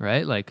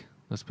 right? Like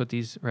let's put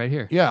these right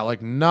here. Yeah,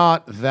 like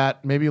not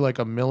that maybe like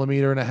 1.5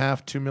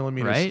 millimeters, 2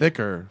 millimeters Right?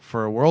 thicker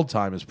for a world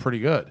time is pretty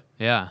good.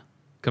 Yeah,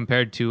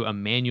 compared to a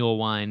manual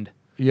wind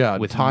Yeah,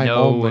 with time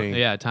no, only.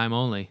 Yeah, time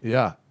only.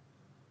 Yeah.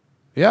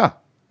 Yeah.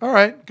 All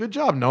right. Good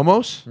job,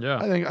 NOMOS. Yeah.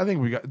 I think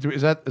we got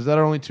is that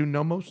our only two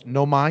NOMOS?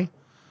 NOMI?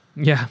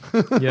 Yeah,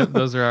 yep.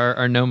 Those are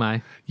our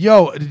NOMI.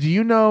 Yo, do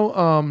you know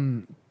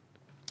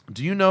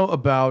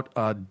about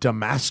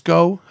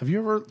Damasco? Have you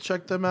ever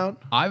checked them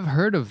out? I've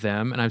heard of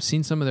them and I've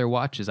seen some of their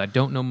watches. I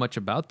don't know much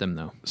about them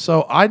though.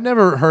 So I'd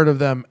never heard of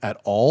them at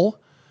all.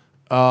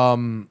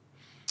 But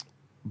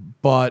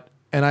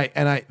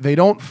they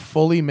don't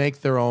fully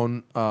make their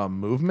own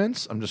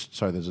movements. I'm just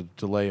sorry. There's a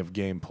delay of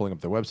game pulling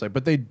up their website,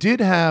 but they did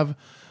have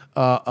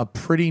a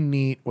pretty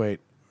neat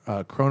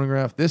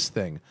chronograph. This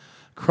thing,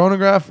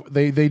 chronograph.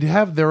 They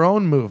have their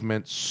own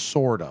movement,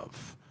 sort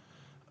of.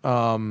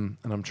 And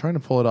I'm trying to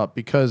pull it up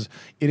because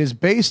it is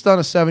based on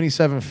a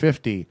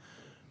 7750,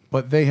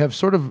 but they have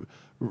sort of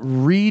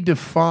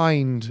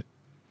redefined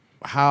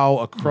how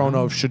a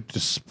chrono should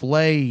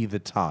display the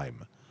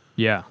time.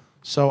 Yeah,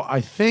 So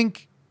I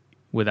think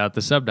without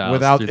the subdials.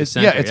 without through the it's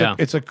center,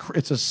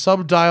 it's a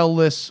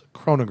subdial-less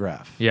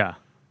chronograph, yeah.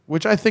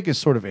 which I think is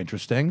sort of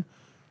interesting,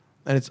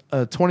 and it's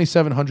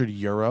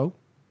 €2,700,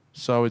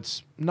 so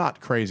it's not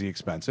crazy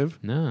expensive.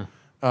 No,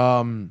 I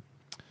don't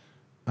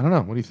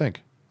know. What do you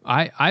think?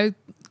 I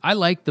I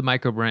like the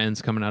micro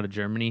brands coming out of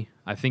Germany.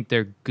 I think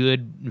they're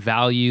good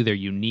value. They're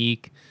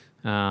unique.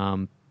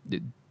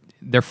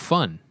 They're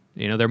fun.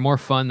 They're more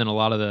fun than a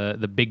lot of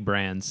the big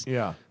brands.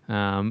 Yeah.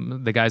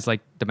 The guys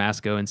like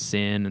Damasco and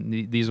Sin.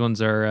 And these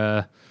ones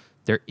are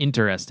they're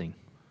interesting.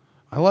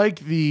 I like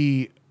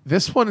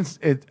this one.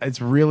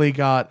 It's really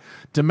got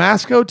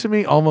Damasco to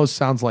me. Almost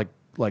sounds like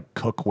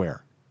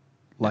cookware.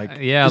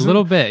 A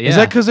little bit. Yeah. Is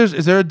that because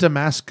is there a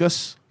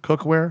Damascus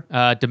cookware?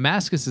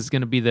 Damascus is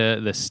going to be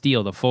the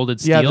steel, the folded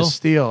steel. Yeah, the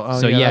steel.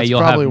 So that's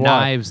you'll have probably why.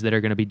 knives that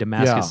are going to be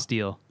Damascus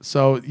steel.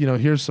 So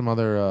here's some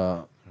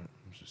other.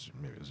 Just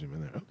maybe zoom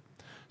in there.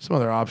 Some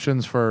other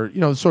options for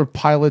sort of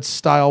pilot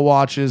style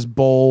watches,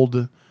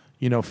 bold,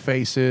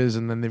 faces,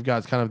 and then they've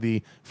got kind of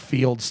the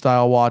field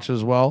style watch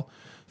as well.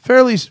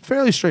 Fairly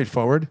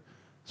straightforward.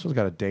 This one's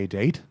got a day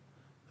date,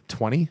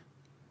 20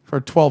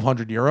 for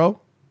 €1,200.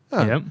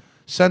 Yep.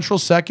 Central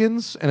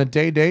seconds and a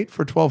day date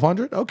for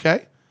 1,200.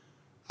 Okay,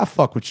 I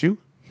fuck with you.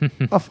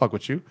 I'll fuck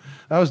with you.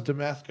 That was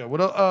Damasco. What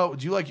else?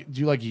 Do you like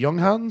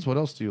Junghans? What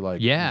else do you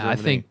like? Yeah, I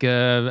think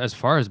as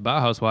far as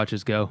Bauhaus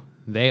watches go,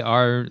 they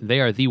are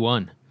the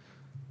one.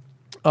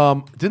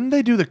 Didn't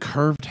they do the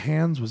curved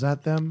hands? Was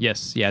that them?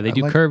 Yes, yeah, they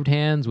do curved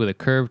hands with a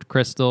curved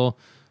crystal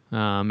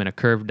and a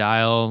curved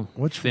dial.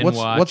 What's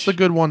watch. What's the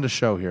good one to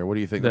show here? What do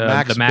you think?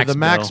 The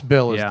Max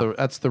Bill is yeah.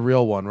 that's the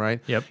real one, right?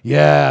 Yep.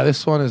 Yeah,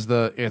 this one is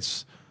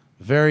it's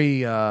very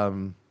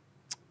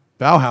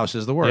Bauhaus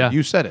is the word. Yeah.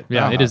 You said it.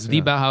 Yeah, Bauhaus, it is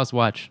the Bauhaus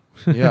watch.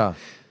 Yeah.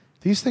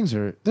 These things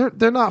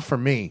they're not for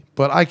me,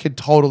 but I could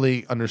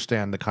totally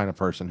understand the kind of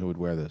person who would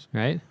wear this.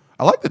 Right?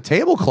 I like the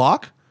table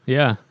clock.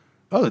 Yeah.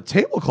 Oh, the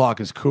table clock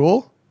is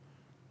cool.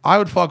 I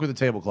would fuck with a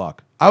table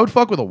clock. I would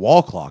fuck with a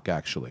wall clock,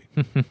 actually.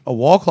 A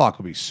wall clock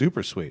would be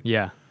super sweet.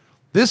 Yeah.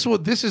 This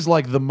is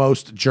like the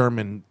most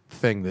German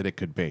thing that it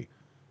could be.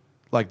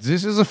 Like,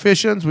 this is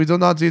efficient. We do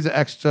not need the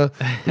extra.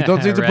 We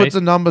don't need to put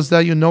the numbers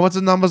there. You know what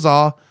the numbers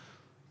are.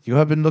 You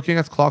have been looking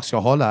at clocks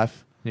your whole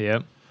life.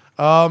 Yep.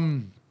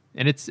 And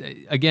it's,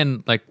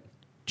 again, like,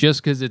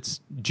 just because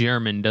it's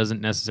German doesn't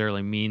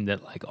necessarily mean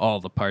that, like, all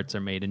the parts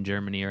are made in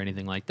Germany or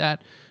anything like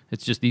that.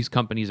 It's just these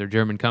companies are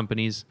German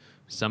companies.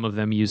 Some of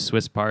them use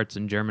Swiss parts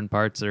and German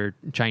parts or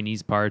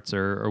Chinese parts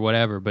or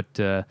whatever, but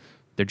they're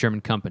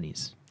German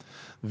companies.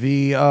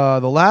 The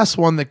last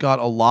one that got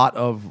a lot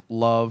of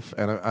love,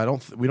 and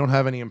we don't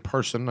have any in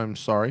person. I'm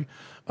sorry.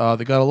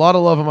 They got a lot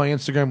of love on my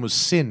Instagram was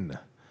Sin.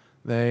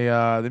 They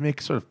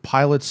make sort of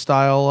pilot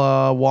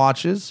style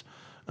watches.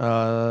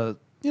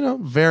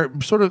 Very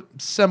sort of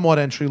somewhat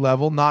entry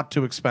level, not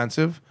too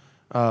expensive.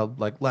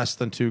 Like less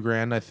than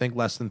 $2,000, I think,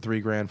 less than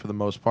 $3,000 for the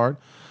most part.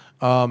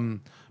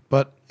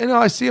 But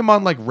I see them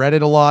on like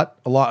Reddit a lot,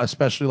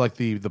 especially like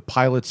the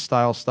pilot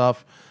style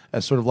stuff.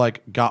 As sort of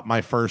like got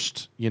my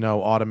first,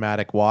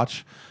 automatic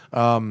watch.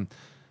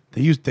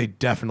 They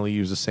definitely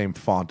use the same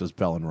font as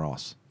Bell &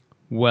 Ross.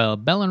 Well,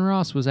 Bell &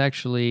 Ross was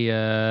actually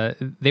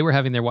they were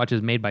having their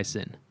watches made by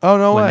Sin. Oh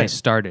no way! When they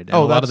started, and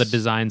a lot of the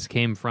designs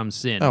came from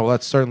Sin. Oh, well,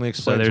 that certainly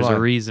explains. So there's why. a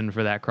reason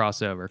for that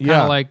crossover. Kind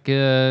of like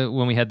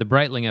when we had the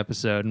Breitling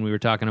episode, and we were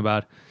talking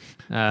about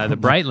the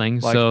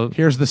Breitling. Like, so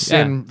here's the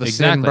Sin,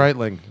 Sin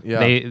Breitling.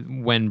 Yeah.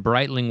 When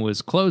Breitling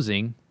was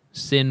closing,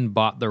 Sin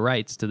bought the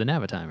rights to the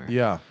Navitimer.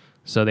 Yeah.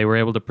 So they were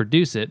able to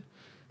produce it.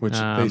 Which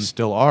they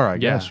still are, I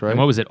guess, right? And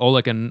what was it?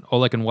 Oleg and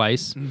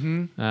Weiss.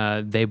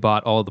 Mm-hmm. They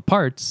bought all the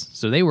parts,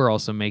 so they were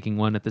also making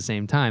one at the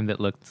same time that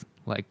looked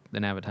like the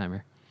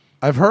Navitimer.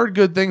 I've heard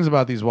good things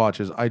about these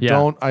watches. I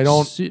don't.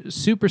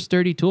 Super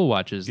sturdy tool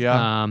watches.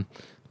 Yeah.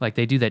 Like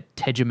they do that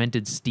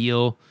tegimented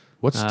steel.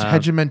 What's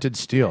tegimented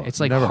steel?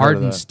 It's like Never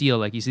hardened steel.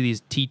 Like you see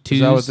these T2s. Is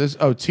that what this?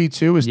 Oh,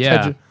 T2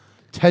 is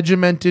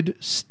tegimented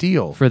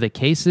steel for the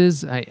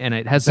cases, and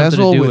it has something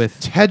bezel to do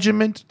with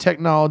tegiment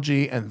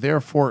technology, and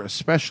therefore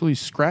especially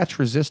scratch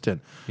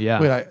resistant.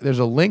 Yeah. Wait, there's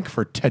a link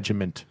for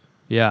tegiment.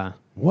 Yeah.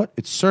 What?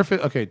 It's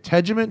surface. Okay,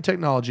 tegiment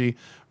technology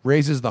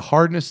raises the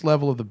hardness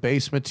level of the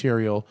base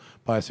material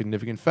by a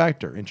significant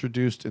factor.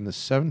 Introduced in the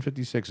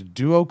 756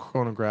 Duo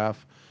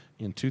chronograph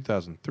in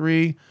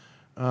 2003.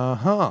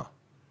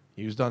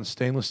 Used on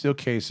stainless steel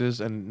cases,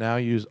 and now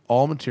use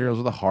all materials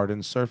with a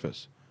hardened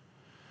surface.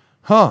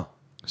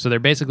 So they're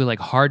basically like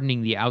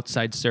hardening the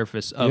outside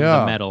surface of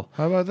the metal.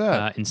 How about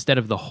that? Instead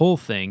of the whole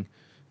thing,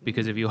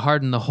 because if you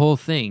harden the whole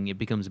thing, it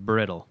becomes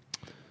brittle.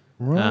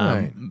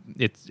 Right.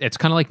 It's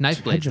kind of like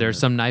knife blades. There are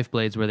some knife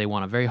blades where they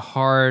want a very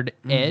hard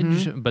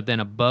edge, but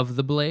then above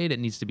the blade, it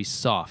needs to be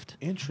soft.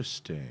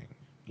 Interesting.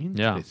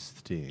 Yeah.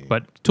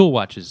 But tool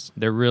watches,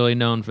 they're really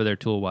known for their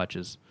tool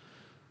watches.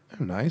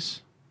 Oh,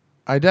 nice.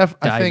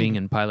 Diving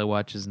and pilot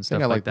watches and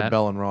stuff I like that. the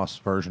Bell & Ross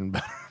version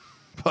better.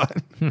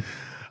 But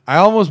I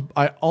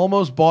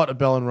almost bought a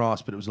Bell &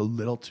 Ross, but it was a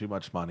little too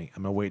much money.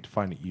 I'm gonna wait to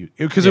find it used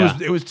because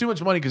it was too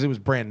much money because it was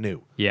brand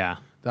new. Yeah,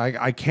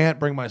 I can't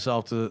bring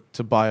myself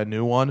to buy a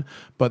new one,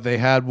 but they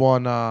had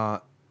one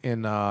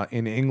in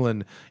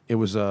England. It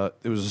was a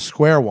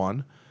square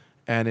one,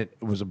 and it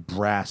was a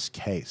brass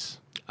case.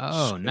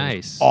 Oh,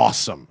 nice,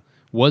 awesome.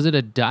 Was it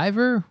a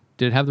diver?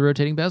 Did it have the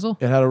rotating bezel?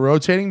 It had a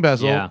rotating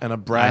bezel Yeah. and a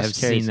brass I have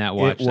case. seen that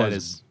watch. It That was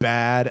is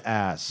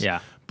badass. Yeah.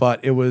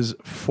 But it was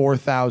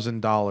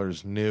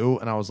 $4,000 new,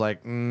 and I was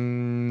like,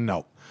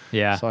 no.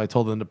 Yeah. So I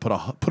told them to put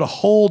a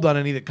hold on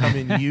any that come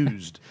in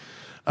used.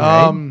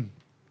 Right.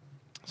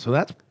 So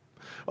that's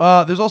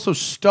there's also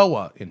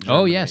Stoa in Germany.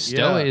 Oh yeah,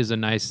 Stoa is a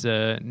nice,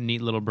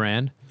 neat little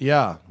brand.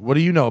 Yeah. What do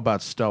you know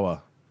about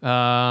Stoa?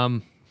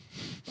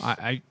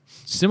 I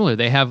similar.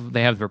 They have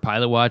their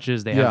pilot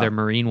watches. They have Yeah. their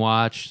marine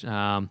watch.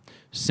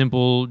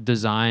 Simple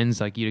designs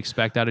like you'd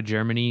expect out of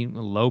Germany.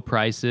 Low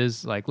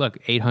prices. Like look,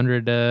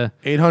 800.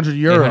 800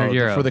 euro, 800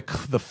 euro. for the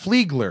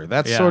Fliegler.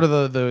 That's Yeah. sort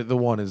of the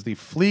one is the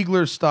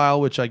Fliegler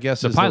style, which I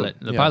guess is The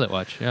yeah. pilot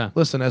watch. Yeah.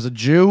 Listen, as a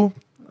Jew,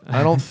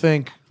 I don't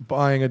think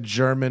buying a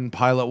German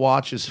pilot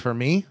watch is for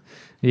me.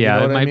 Yeah, You know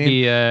it what I might mean?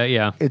 be.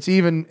 Yeah. It's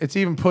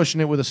even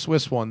pushing it with a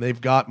Swiss one. They've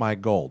got my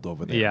gold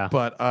over there. Yeah.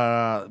 But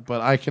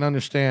I can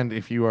understand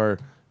if you are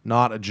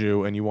not a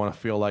Jew and you want to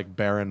feel like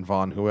Baron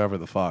von whoever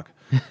the fuck.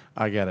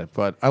 I get it.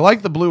 But I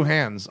like the blue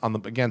hands on the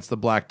against the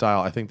black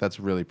dial. I think that's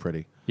really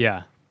pretty.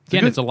 Yeah.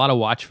 Again, it's a lot of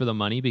watch for the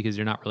money because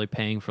you're not really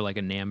paying for like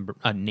a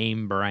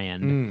name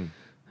brand.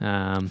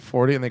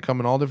 40, and they come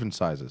in all different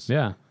sizes.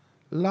 Yeah.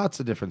 Lots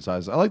of different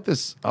sizes. I like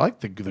this. I like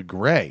the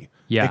gray.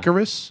 Yeah.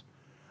 Icarus.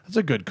 That's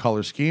a good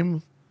color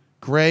scheme.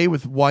 Gray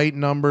with white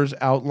numbers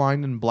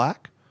outlined in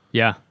black.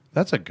 Yeah.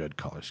 That's a good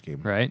color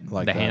scheme. Right.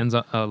 Like the that. hands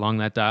along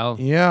that dial.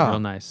 Yeah. Real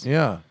nice.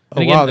 Yeah. Oh,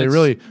 And again, wow. They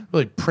it's-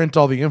 really print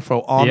all the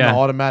info on the Yeah,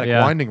 automatic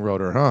yeah. winding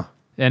rotor, huh?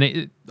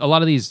 And a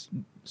lot of these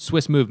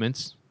Swiss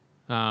movements,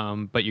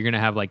 but you're going to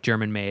have like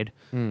German made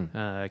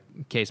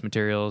case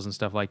materials and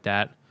stuff like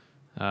that.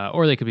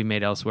 Or they could be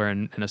made elsewhere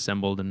and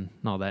assembled and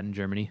all that in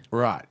Germany.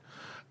 Right.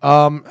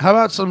 How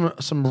about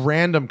some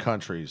random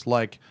countries?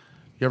 Like,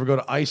 you ever go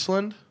to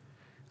Iceland?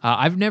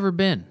 I've never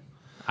been.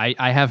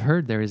 I have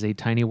heard there is a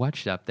tiny watch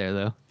shop there,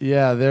 though.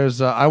 Yeah, there's.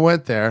 I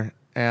went there,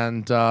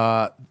 and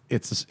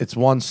it's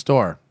one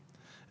store,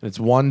 and it's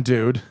one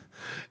dude,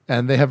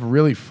 and they have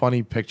really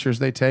funny pictures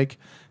they take.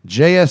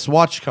 JS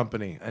Watch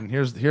Company, and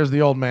here's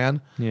the old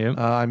man. Yeah.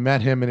 I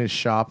met him in his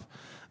shop,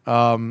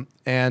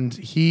 and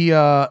he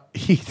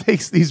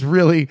takes these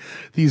really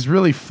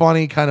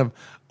funny kind of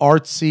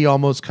artsy,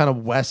 almost kind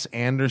of Wes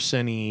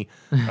Anderson-y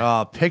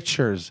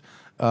pictures.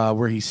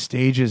 Where he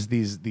stages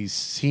these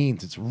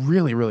scenes. It's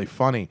really, really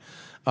funny.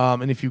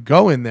 And if you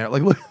go in there,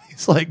 like, look,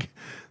 it's like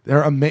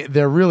they're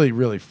really,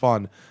 really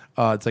fun.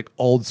 It's like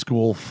old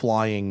school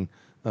flying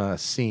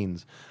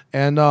scenes.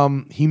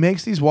 And he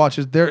makes these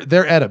watches.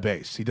 They're at a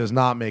base. He does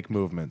not make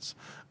movements.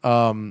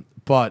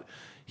 But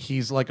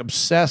he's like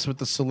obsessed with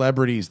the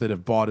celebrities that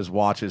have bought his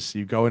watches. So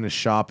you go in his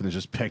shop and there's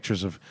just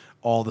pictures of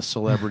all the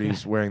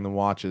celebrities wearing the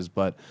watches.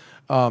 But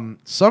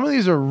some of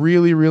these are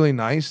really, really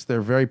nice.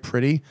 They're very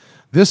pretty.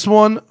 This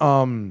one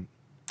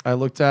I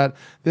looked at.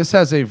 This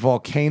has a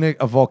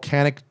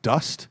volcanic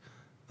dust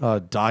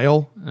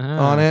dial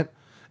on it,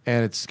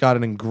 and it's got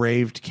an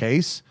engraved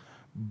case,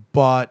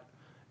 but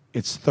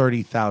it's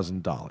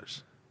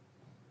 $30,000.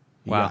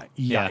 Wow.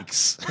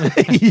 Yikes.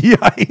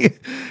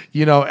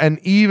 You know, and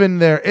even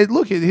there,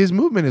 his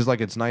movement is like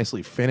it's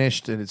nicely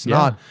finished, and it's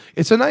not.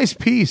 It's a nice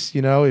piece,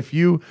 you know. If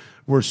you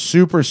were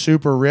super,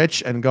 super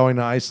rich and going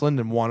to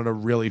Iceland and wanted a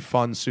really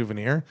fun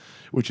souvenir,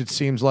 which it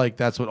seems like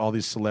that's what all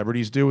these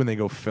celebrities do when they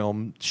go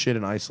film shit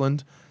in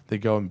Iceland. They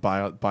go and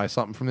buy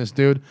something from this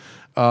dude.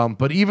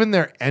 But even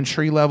their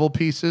entry level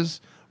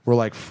pieces were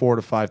like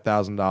 $4,000 to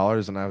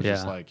 $5,000, and I was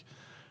just like,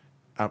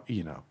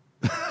 you know.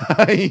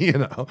 You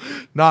know,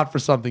 not for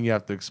something you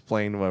have to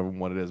explain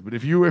what it is. But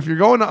if you're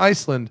going to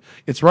Iceland,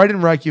 it's right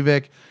in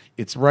Reykjavik.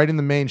 It's right in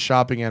the main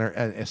shopping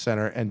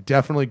center, and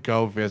definitely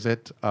go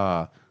visit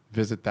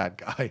that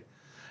guy.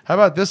 How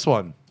about this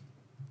one?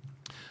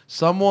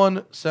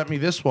 Someone sent me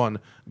this one,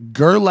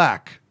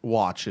 Gerlach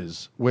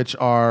watches, which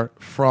are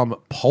from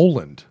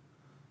Poland.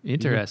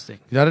 Interesting.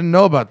 I didn't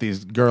know about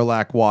these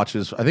Gerlach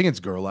watches. I think it's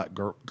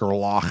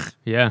Gerlach.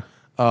 Yeah.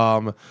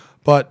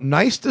 But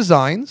nice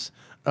designs.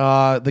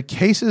 The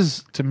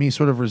cases to me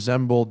sort of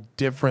resemble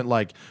different,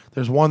 like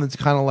there's one that's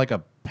kind of like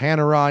a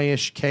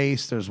Panerai-ish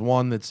case. There's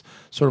one that's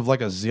sort of like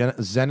a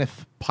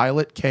Zenith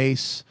Pilot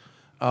case.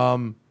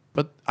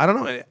 But I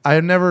don't know.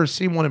 I've never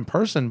seen one in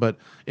person, but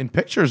in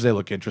pictures they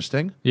look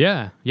interesting.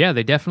 Yeah. Yeah,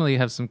 they definitely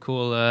have some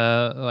cool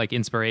like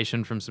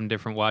inspiration from some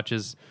different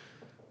watches.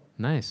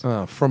 Nice.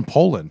 From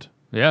Poland.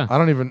 Yeah. I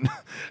don't even...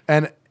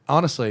 And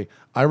honestly,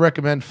 I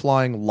recommend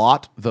flying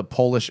LOT, the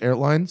Polish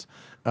airlines.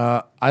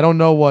 I don't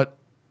know what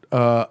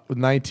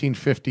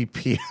 1950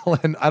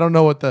 PLN. I don't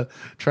know what the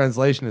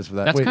translation is for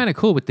that. That's kind of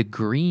cool with the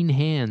green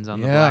hands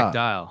on the black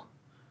dial.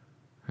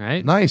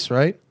 Right? Nice,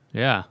 right?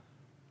 Yeah.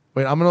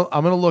 Wait, I'm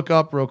gonna look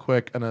up real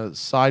quick in a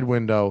side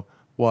window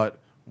what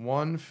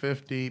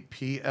 150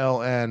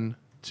 PLN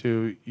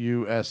to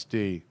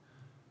USD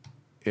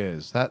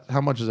is. That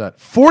how much is that?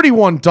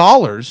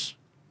 $41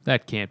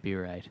 That can't be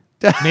right.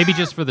 Maybe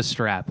just for the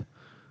strap.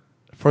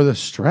 for the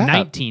strap.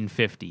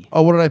 1950.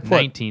 Oh, what did I put?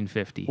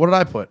 1950. What did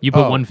I put? You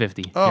put Oh.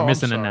 150. Oh, You're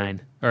missing I'm a sorry.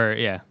 9. Or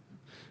yeah.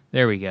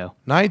 There we go.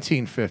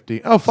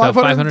 1950. Oh, So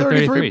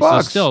 $533 So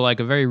bucks. still like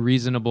a very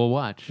reasonable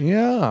watch.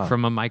 Yeah.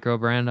 From a micro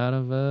brand out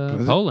of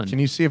Poland. Can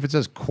you see if it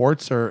says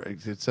quartz or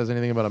it says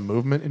anything about a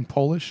movement in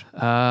Polish?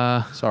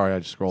 Sorry, I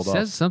just scrolled off.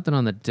 Says something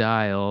on the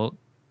dial.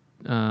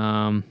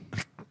 20.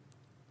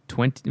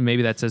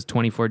 Maybe that says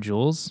 24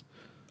 joules.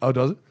 Oh,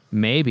 does it?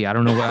 Maybe, I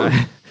don't know what.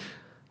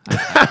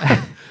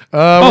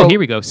 Here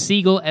we go.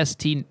 Siegel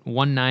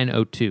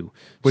ST1902.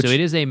 So it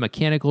is a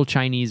mechanical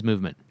Chinese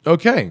movement.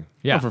 Okay.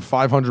 Yeah. Oh,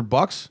 for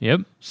 $500.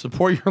 Yep.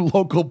 Support your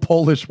local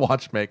Polish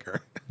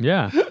watchmaker.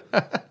 Yeah.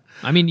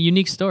 I mean,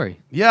 unique story.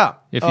 Yeah.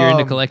 If you're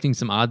into collecting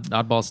some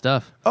oddball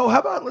stuff. Oh, how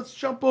about let's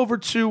jump over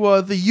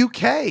to the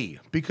UK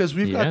because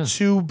we've got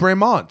two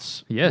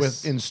Bremonts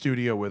in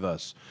studio with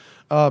us.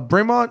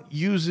 Bremont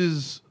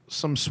uses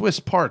some Swiss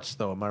parts,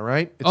 though. Am I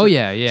right? It's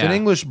It's an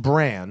English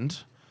brand,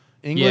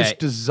 English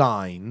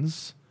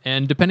designs.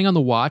 And depending on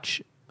the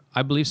watch,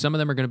 I believe some of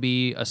them are going to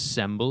be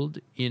assembled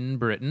in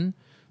Britain.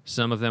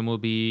 Some of them will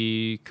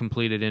be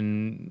completed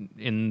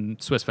in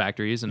Swiss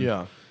factories.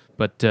 And,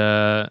 But,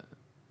 I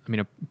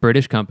mean, a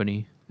British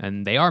company,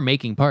 and they are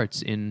making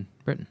parts in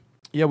Britain.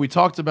 Yeah, we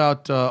talked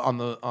about on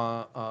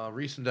the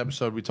recent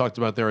episode, we talked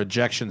about their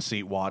ejection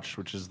seat watch,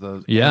 which is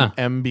the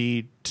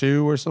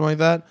MB2 or something like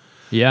that.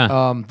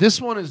 Yeah. This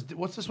one is,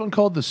 what's this one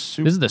called? This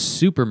is the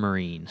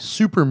Supermarine.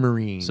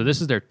 Supermarine. So this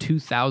is their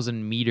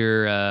 2,000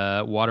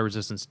 meter water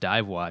resistance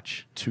dive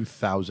watch.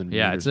 2,000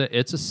 meters. Yeah,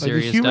 it's a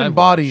serious the human dive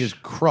body watch. is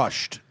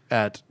crushed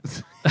at,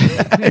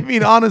 I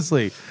mean,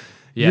 honestly.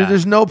 Yeah.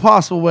 There's no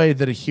possible way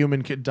that a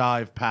human could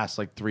dive past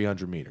like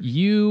 300 meters.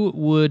 You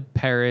would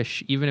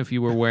perish even if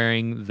you were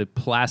wearing the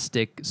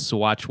plastic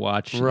Swatch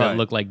watch that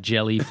looked like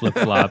jelly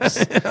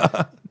flip-flops.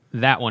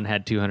 That one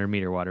had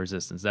 200-meter water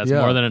resistance. That's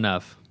more than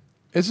enough.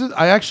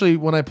 I actually,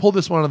 when I pulled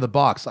this one out of the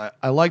box,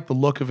 I like the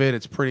look of it.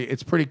 It's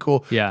pretty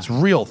cool. Yeah. It's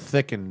real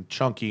thick and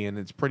chunky, and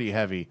it's pretty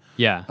heavy.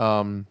 Yeah.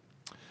 How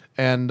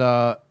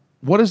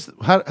does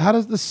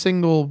the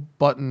single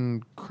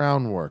button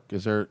crown work?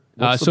 Is there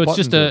so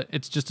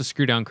it's just a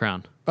screw down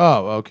crown.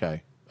 Oh,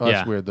 okay. Oh,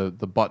 that's weird. The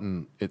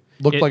button, it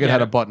looked like it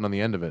had a button on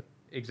the end of it.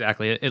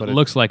 Exactly. It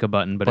looks like a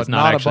button, but it's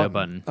not actually a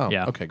button. Oh,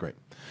 yeah. Okay, great.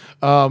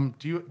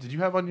 Did you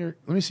have on your?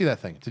 Let me see that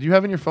thing. Did you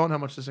have in your phone how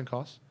much this thing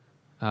costs?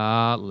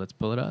 Let's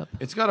pull it up.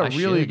 It's got a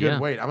really good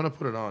weight. I'm gonna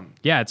put it on.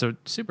 Yeah, it's a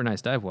super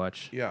nice dive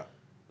watch. Yeah,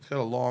 it's got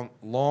a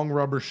long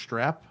rubber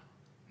strap.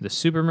 The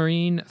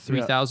Supermarine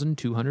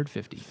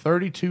 3,250.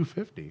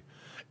 3,250.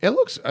 I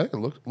think it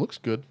looks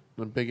good.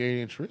 The big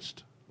 8-inch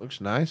wrist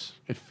looks nice.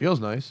 It feels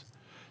nice.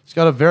 It's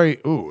got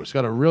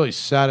a really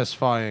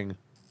satisfying.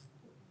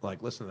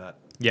 Like, listen to that.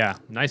 Yeah,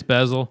 nice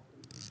bezel.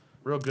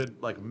 Real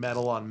good, like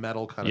metal on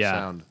metal kind of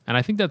sound. And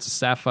I think that's a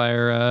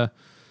sapphire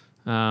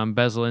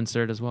bezel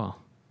insert as well.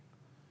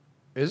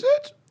 Is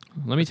it?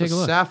 Let me take a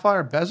look.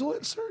 Sapphire bezel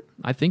insert?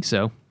 I think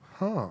so.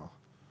 Huh.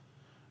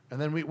 And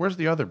then where's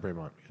the other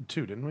Bremont? We had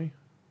two, didn't we?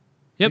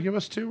 Yep. Did you give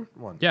us two?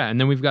 One. Yeah, and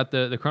then we've got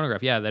the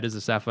chronograph. Yeah, that is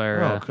a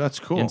sapphire that's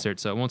cool. insert,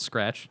 so it won't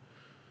scratch.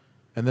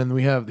 And then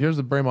here's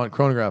the Bremont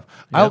chronograph.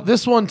 Yep.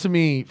 This one to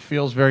me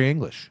feels very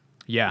English.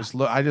 Yeah.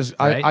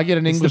 I get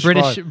an English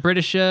the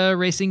British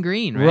racing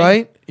green, right?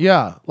 Right?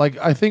 Yeah. Like,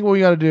 I think what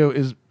we got to do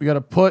is we got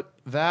to put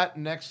that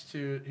next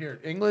to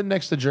England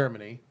next to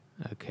Germany.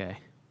 Okay.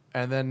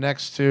 And then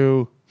next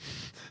to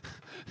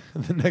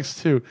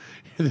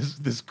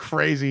this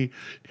crazy,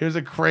 here's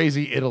a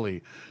crazy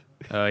Italy.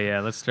 Oh yeah,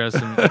 let's throw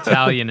some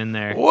Italian in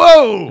there.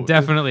 Whoa!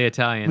 Definitely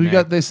Italian.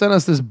 They sent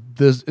us this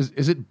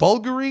is it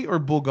Bulgari or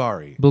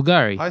Bulgari?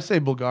 Bulgari. I say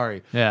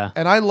Bulgari. Yeah.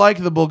 And I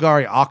like the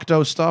Bulgari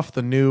Octo stuff,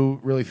 the new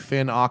really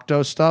thin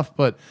Octo stuff,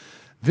 but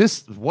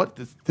this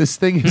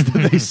thing is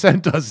that they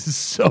sent us is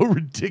so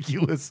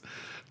ridiculous.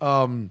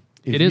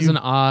 It is an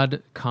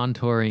odd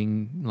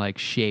contouring like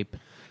shape.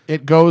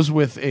 It goes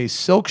with a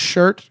silk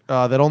shirt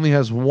that only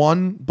has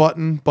one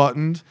button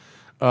buttoned,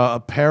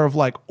 a pair of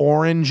like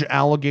orange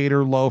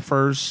alligator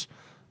loafers,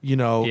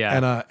 and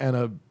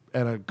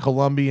a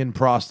Colombian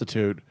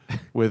prostitute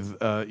with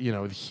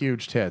with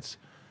huge tits.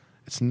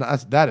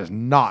 That is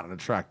not an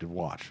attractive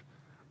watch.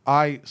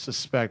 I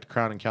suspect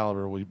Crown and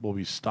Caliber will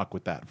be stuck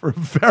with that for a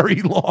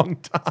very long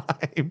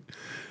time.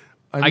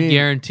 I mean,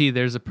 guarantee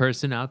there's a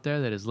person out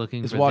there that is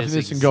looking for watching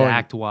this and going,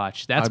 exact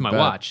watch. That's my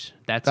watch.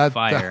 That's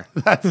fire.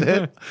 That's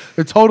it.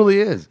 It totally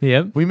is.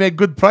 Yep. We make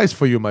good price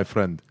for you, my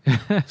friend.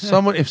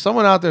 If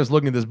someone out there is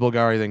looking at this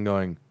Bulgari thing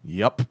going,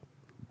 yep,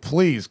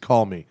 please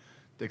call me.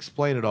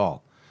 Explain it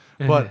all.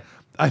 But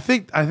I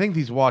think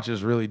these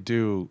watches really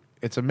do.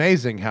 It's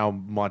amazing how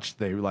much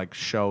they like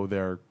show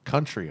their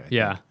country. I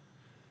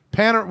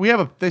think.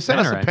 They sent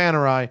us a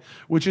Panerai,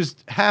 which is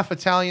half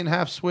Italian,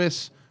 half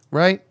Swiss,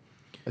 right?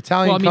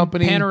 Italian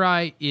company.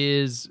 Panerai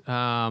is what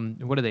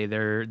are they?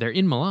 They're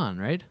in Milan,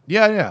 right?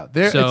 Yeah.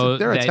 They're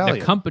Italian.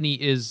 The company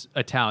is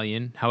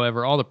Italian.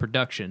 However, all the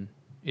production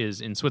is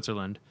in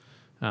Switzerland.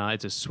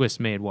 It's a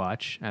Swiss-made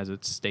watch, as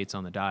it states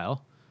on the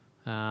dial.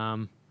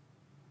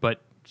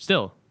 But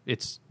still,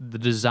 the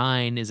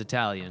design is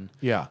Italian.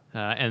 Yeah.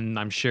 And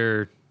I'm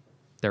sure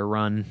they're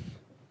run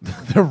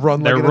They're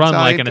run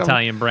like an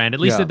Italian brand. At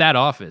least Yeah. at that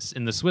office.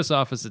 In the Swiss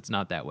office, it's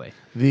not that way.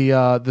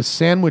 The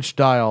sandwich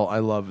dial, I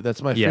love.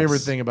 That's my Yes. favorite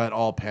thing about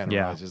all Panerais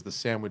Yeah. is the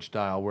sandwich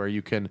dial, where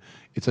you can.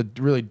 It's a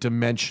really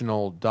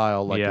dimensional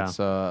dial, like Yeah.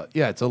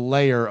 it's a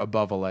layer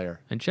above a layer.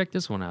 And check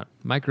this one out.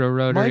 Micro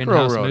rotor, Micro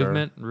in-house rotor.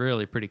 movement.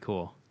 Really pretty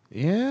cool.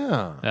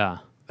 Yeah, Yeah.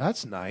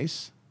 that's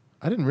nice.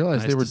 I didn't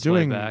realize Nice they were display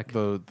doing back.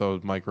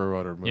 those micro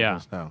rotor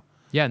movements now.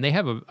 Yeah, and they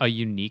have a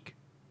unique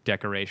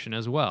decoration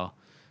as well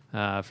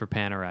for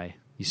Panerai.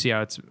 You see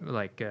how it's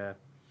like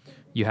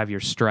you have your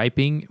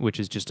striping, which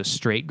is just a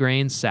straight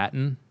grain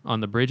satin on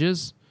the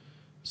bridges.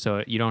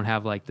 So you don't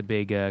have like the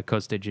big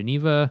Coste de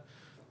Geneva,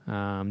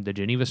 the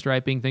Geneva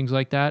striping, things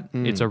like that.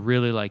 It's a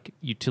really like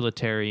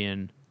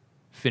utilitarian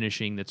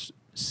finishing that's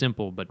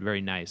simple but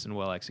very nice and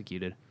well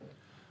executed.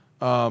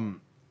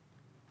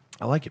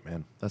 I like it,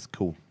 man. That's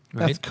cool.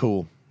 Right? That's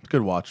cool.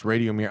 Good watch.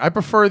 Radio mirror. I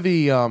prefer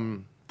the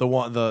one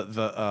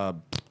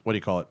what do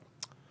you call it?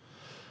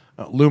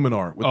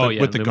 Luminor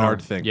with the Luminor.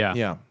 guard thing. Yeah.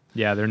 Yeah.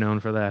 Yeah, they're known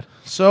for that.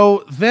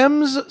 So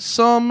them's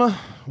some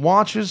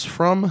watches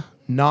from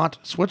not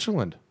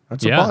Switzerland.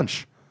 That's a Yeah.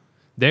 bunch.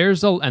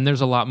 There's a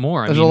lot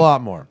more. There's a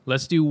lot more.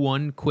 Let's do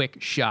one quick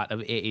shot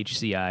of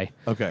AHCI.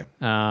 Okay.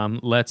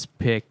 Let's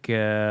pick.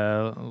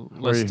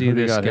 Let's who do do you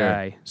this got here?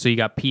 guy. So you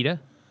got PETA.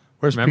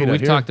 Where's Remember, PETA? we've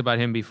Here? talked about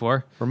him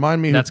before.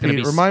 Remind me That's who gonna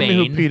PETA, be remind me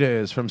who Spain. PETA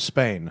is from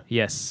Spain.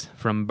 Yes,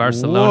 from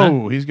Barcelona.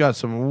 Whoa, he's got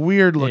some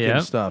weird looking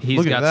Yep. stuff. He's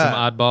Look got at that.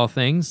 some oddball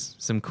things,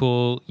 some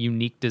cool,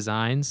 unique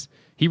designs.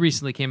 He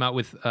recently came out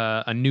with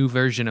a new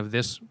version of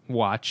this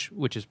watch,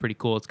 which is pretty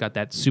cool. It's got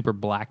that super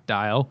black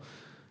dial,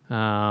 Wait,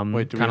 kind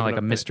do we of have like a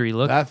an- mystery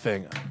look. That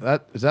thing.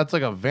 That's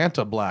like a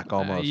Vanta black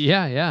almost.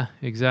 Yeah,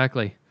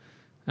 exactly.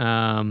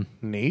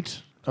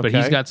 Neat. But Okay.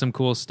 he's got some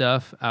cool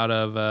stuff out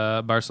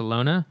of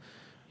Barcelona.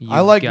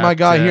 I like You've my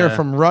got, guy here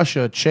from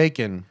Russia,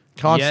 Chaikin.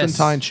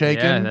 Constantine yes. Chaikin.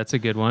 Yeah, that's a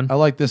good one. I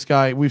like this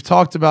guy. We've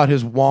talked about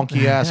his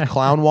wonky ass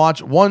clown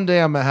watch. One day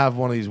I'm gonna have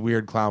one of these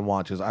weird clown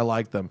watches. I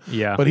like them.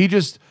 Yeah. But he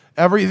just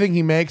everything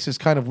he makes is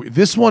kind of weird.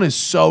 This one is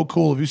so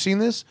cool. Have you seen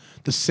this?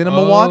 The cinema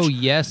Oh, watch?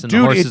 yes, and the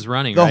horse is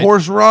running, The right?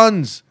 horse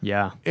runs.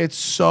 Yeah. It's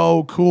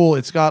so cool.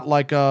 It's got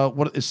like a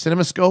what is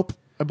CinemaScope,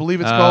 I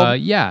believe it's called.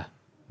 Yeah.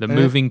 The And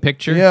moving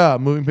picture. Yeah,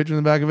 moving picture in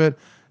the back of it.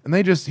 And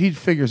he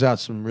figures out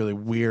some really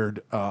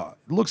weird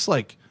looks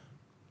like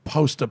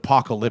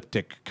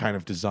post-apocalyptic kind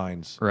of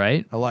designs.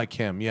 Right. I like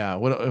him. Yeah.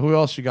 Who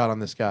else you got on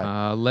this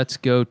guy? Let's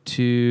go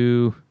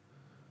to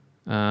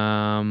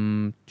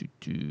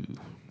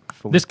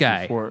this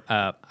guy.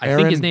 I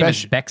think his name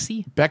is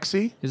Bexy,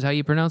 Bexy? is how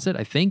you pronounce it,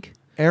 I think.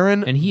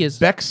 Aaron And he is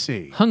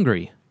Bexy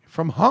Hungary.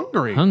 from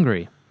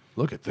Hungary.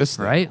 Look at this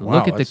thing. Right? Wow,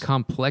 Look at the that's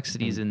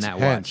complexities in that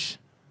intense. watch.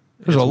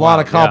 There's It's a lot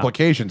wild, of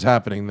complications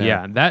happening there.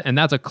 Yeah,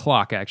 that's a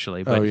clock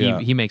actually, but Oh, yeah.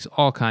 he makes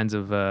all kinds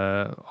of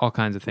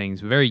things.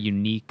 Very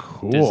unique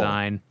Cool.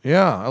 design.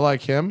 Yeah, I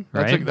like him.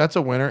 Right? That's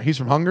a winner. He's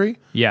from Hungary?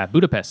 Yeah,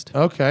 Budapest.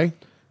 Okay.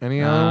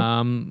 Any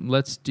other?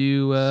 Let's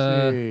do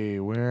Let's see,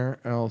 where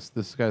else?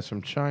 This guy's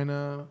from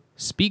China.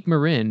 Speak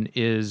Marin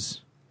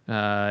is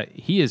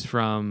he is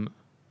from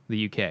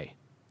the UK.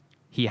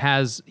 He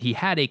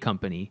had a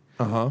company.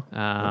 No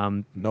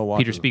watches.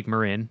 Peter Speak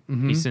Marin.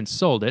 He since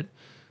sold it.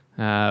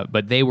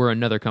 But they were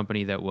another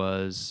company that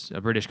was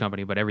a British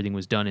company, but everything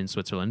was done in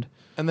Switzerland.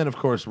 And then, of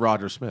course,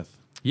 Roger Smith.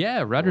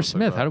 Yeah, Roger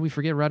Smith. How do we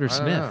forget Roger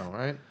Smith? I know,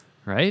 right?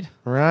 Right?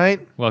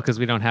 Right? Well, because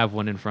we don't have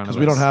one in front of us.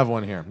 Because we don't have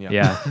one here.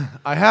 Yeah.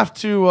 I have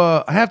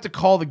to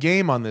call the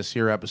game on this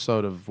here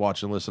episode of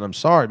Watch and Listen. I'm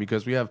sorry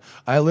because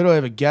I literally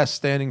have a guest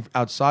standing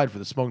outside for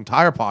the Smoking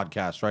Tire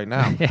podcast right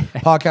now.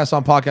 Podcast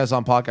on podcast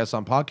on podcast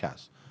on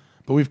podcast.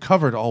 But we've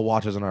covered all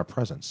watches in our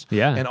presence.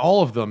 Yeah. And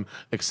all of them,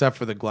 except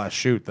for the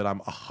Glashutte that I'm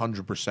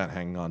 100%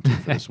 hanging on to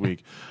for this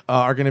week,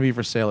 are going to be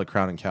for sale at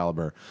Crown and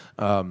Caliber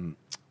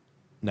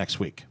next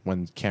week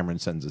when Cameron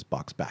sends his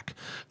box back.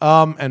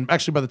 And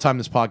actually, by the time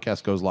this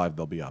podcast goes live,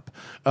 they'll be up.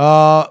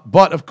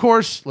 But, of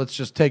course, let's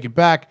just take it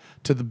back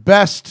to the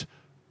best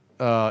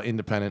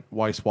independent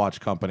Weiss watch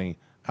company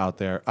out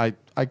there.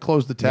 I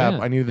closed the tab.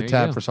 Yeah, I needed the there you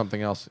tab go. for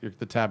something else.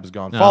 The tab is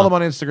gone. Oh. Follow them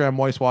on Instagram,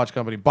 Weiss Watch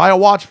Company. Buy a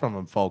watch from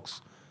them,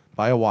 folks.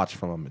 Buy a watch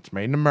from them. It's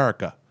made in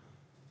America.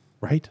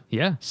 Right?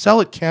 Yeah.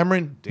 Sell it,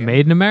 Cameron. Damn.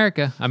 Made in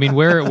America. I mean,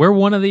 we're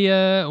one of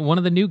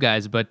the new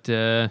guys, but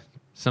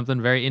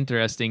something very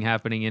interesting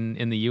happening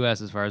in the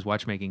U.S. as far as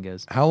watchmaking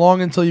goes. How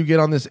long until you get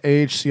on this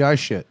AHCI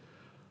shit?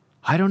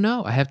 I don't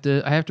know. I have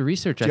to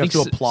research. Do I you think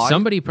have to apply?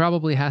 somebody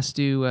probably has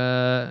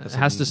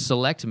to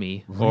select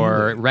me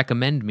or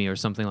recommend me or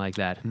something like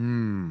that.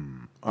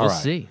 We'll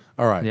see.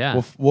 All right.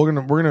 Yeah. We're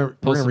gonna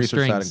some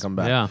research that strings. and come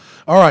back. Yeah.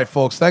 All right,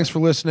 folks. Thanks for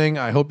listening.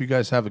 I hope you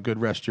guys have a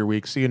good rest of your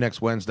week. See you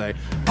next Wednesday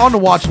on the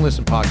Watch and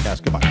Listen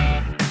podcast. Goodbye.